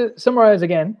to summarize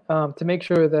again, to make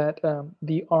sure that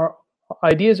our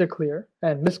ideas are clear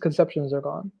and misconceptions are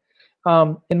gone.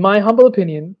 In my humble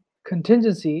opinion,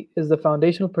 contingency is the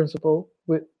foundational principle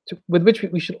with which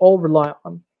we should all rely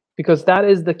on, because that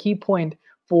is the key point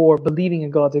for believing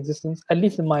in God's existence, at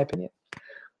least in my opinion.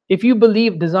 If you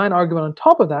believe design argument on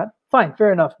top of that, fine,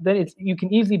 fair enough. Then you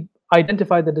can easily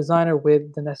identify the designer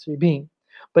with the necessary being.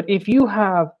 But if you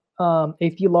have a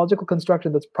theological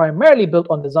construction that's primarily built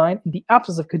on design, in the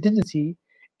absence of contingency,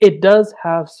 it does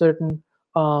have certain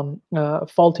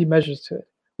faulty measures to it,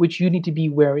 which you need to be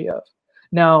wary of.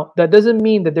 Now, that doesn't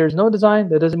mean that there's no design.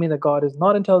 That doesn't mean that God is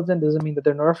not intelligent. That doesn't mean that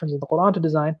there are no references in the Quran to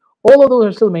design. All of those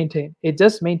are still maintained. It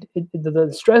just the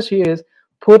stress here is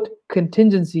put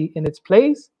contingency in its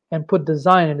place and put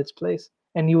design in its place.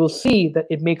 And you will see that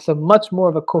it makes a much more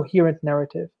of a coherent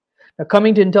narrative. Now,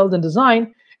 coming to intelligent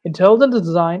design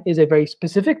is a very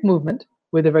specific movement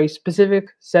with a very specific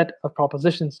set of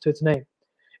propositions to its name.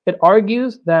 It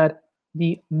argues that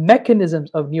the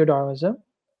mechanisms of neo-Darwinism,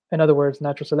 in other words,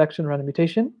 natural selection, random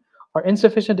mutation, are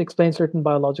insufficient to explain certain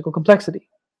biological complexity.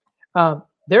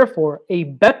 Therefore, a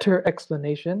better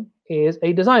explanation is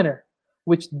a designer,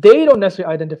 which they don't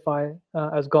necessarily identify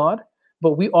as God,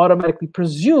 but we automatically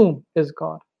presume is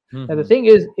God. And the thing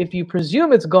is, if you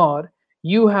presume it's God,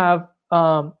 you have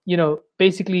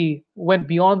basically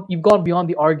you've gone beyond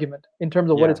the argument in terms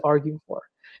of what it's arguing for.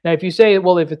 Now, if you say,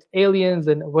 well, if it's aliens,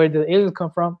 then where did the aliens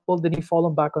come from? Well, then you fall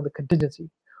back on the contingency,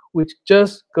 which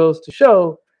just goes to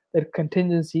show that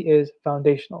contingency is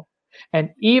foundational. And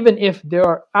even if there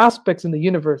are aspects in the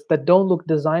universe that don't look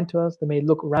designed to us, that may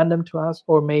look random to us,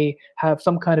 or may have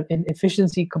some kind of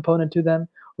inefficiency component to them,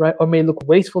 right, or may look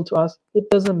wasteful to us, it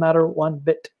doesn't matter one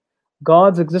bit.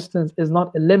 God's existence is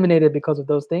not eliminated because of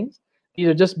those things. These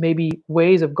are just maybe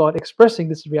ways of God expressing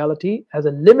this reality as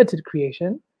a limited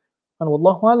creation, and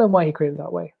wallahu alam why he created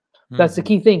that way. That's the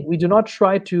key thing. We do not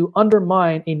try to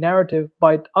undermine a narrative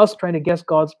by us trying to guess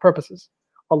God's purposes.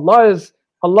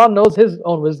 Allah knows His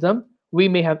own wisdom. We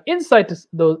may have insight to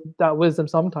that wisdom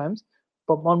sometimes,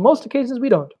 but on most occasions we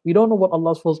don't. We don't know what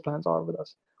Allah's full plans are with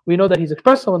us. We know that He's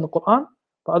expressed them in the Quran,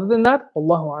 but other than that,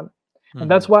 Allahu A'lam. And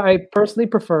that's why I personally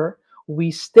prefer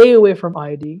we stay away from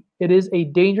IED. It is a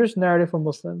dangerous narrative for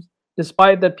Muslims,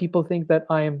 despite that people think that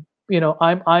I'm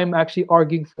actually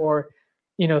arguing for,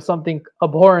 something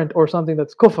abhorrent or something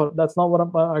that's kufr. That's not what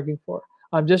I'm arguing for.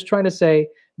 I'm just trying to say,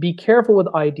 be careful with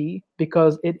IED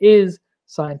because it is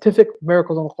scientific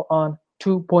miracles on the Quran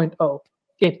 2.0.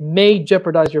 It may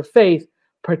jeopardize your faith,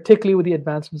 particularly with the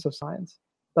advancements of science.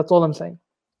 That's all I'm saying.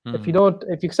 If you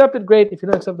accept it, great. If you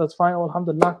don't accept, that's fine.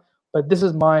 Alhamdulillah. But this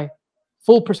is my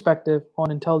full perspective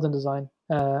on intelligent design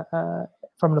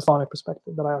from an Islamic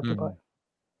perspective that I occupy.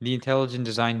 The intelligent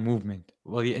design movement.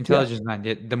 Well, the intelligent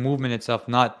design, the movement itself,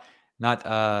 not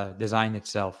design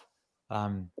itself.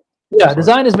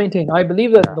 Design is maintained. I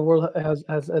believe that the world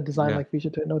has a design-like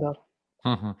feature to it, no doubt.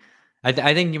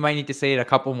 I think you might need to say it a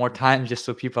couple more times just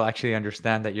so people actually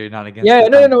understand that you're not against.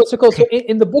 No. It's so cool. So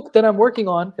in the book that I'm working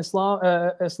on, Islam,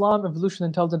 Evolution,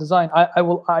 Intelligent Design,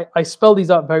 I spell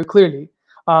these out very clearly,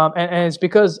 and it's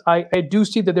because I do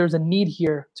see that there's a need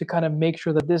here to kind of make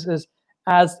sure that this is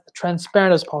as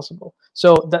transparent as possible,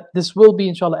 so that this will be,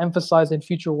 inshallah, emphasized in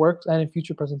future works and in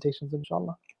future presentations,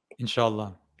 inshallah.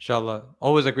 Inshallah.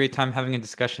 Always a great time having a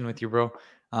discussion with you, bro.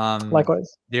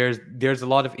 Likewise. There's a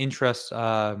lot of interest,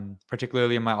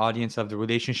 particularly in my audience, of the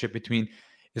relationship between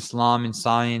Islam and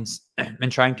science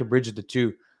and trying to bridge the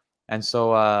two. And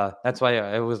so that's why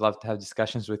I always love to have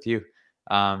discussions with you.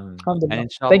 And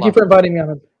inshallah, thank you for inviting me,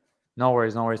 Ahmed. No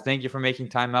worries. Thank you for making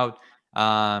time out.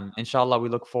 Inshallah, we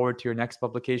look forward to your next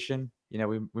publication.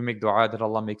 We make dua that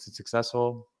Allah makes it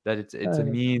successful, that it's a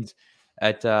means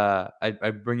at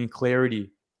bringing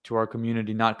clarity to our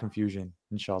community, not confusion,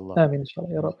 inshallah. Ameen,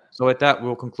 inshallah. So with that,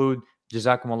 we'll conclude.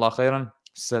 Jazakumullah khairan.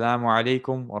 Assalamu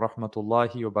alaikum wa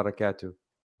rahmatullahi wa barakatuh.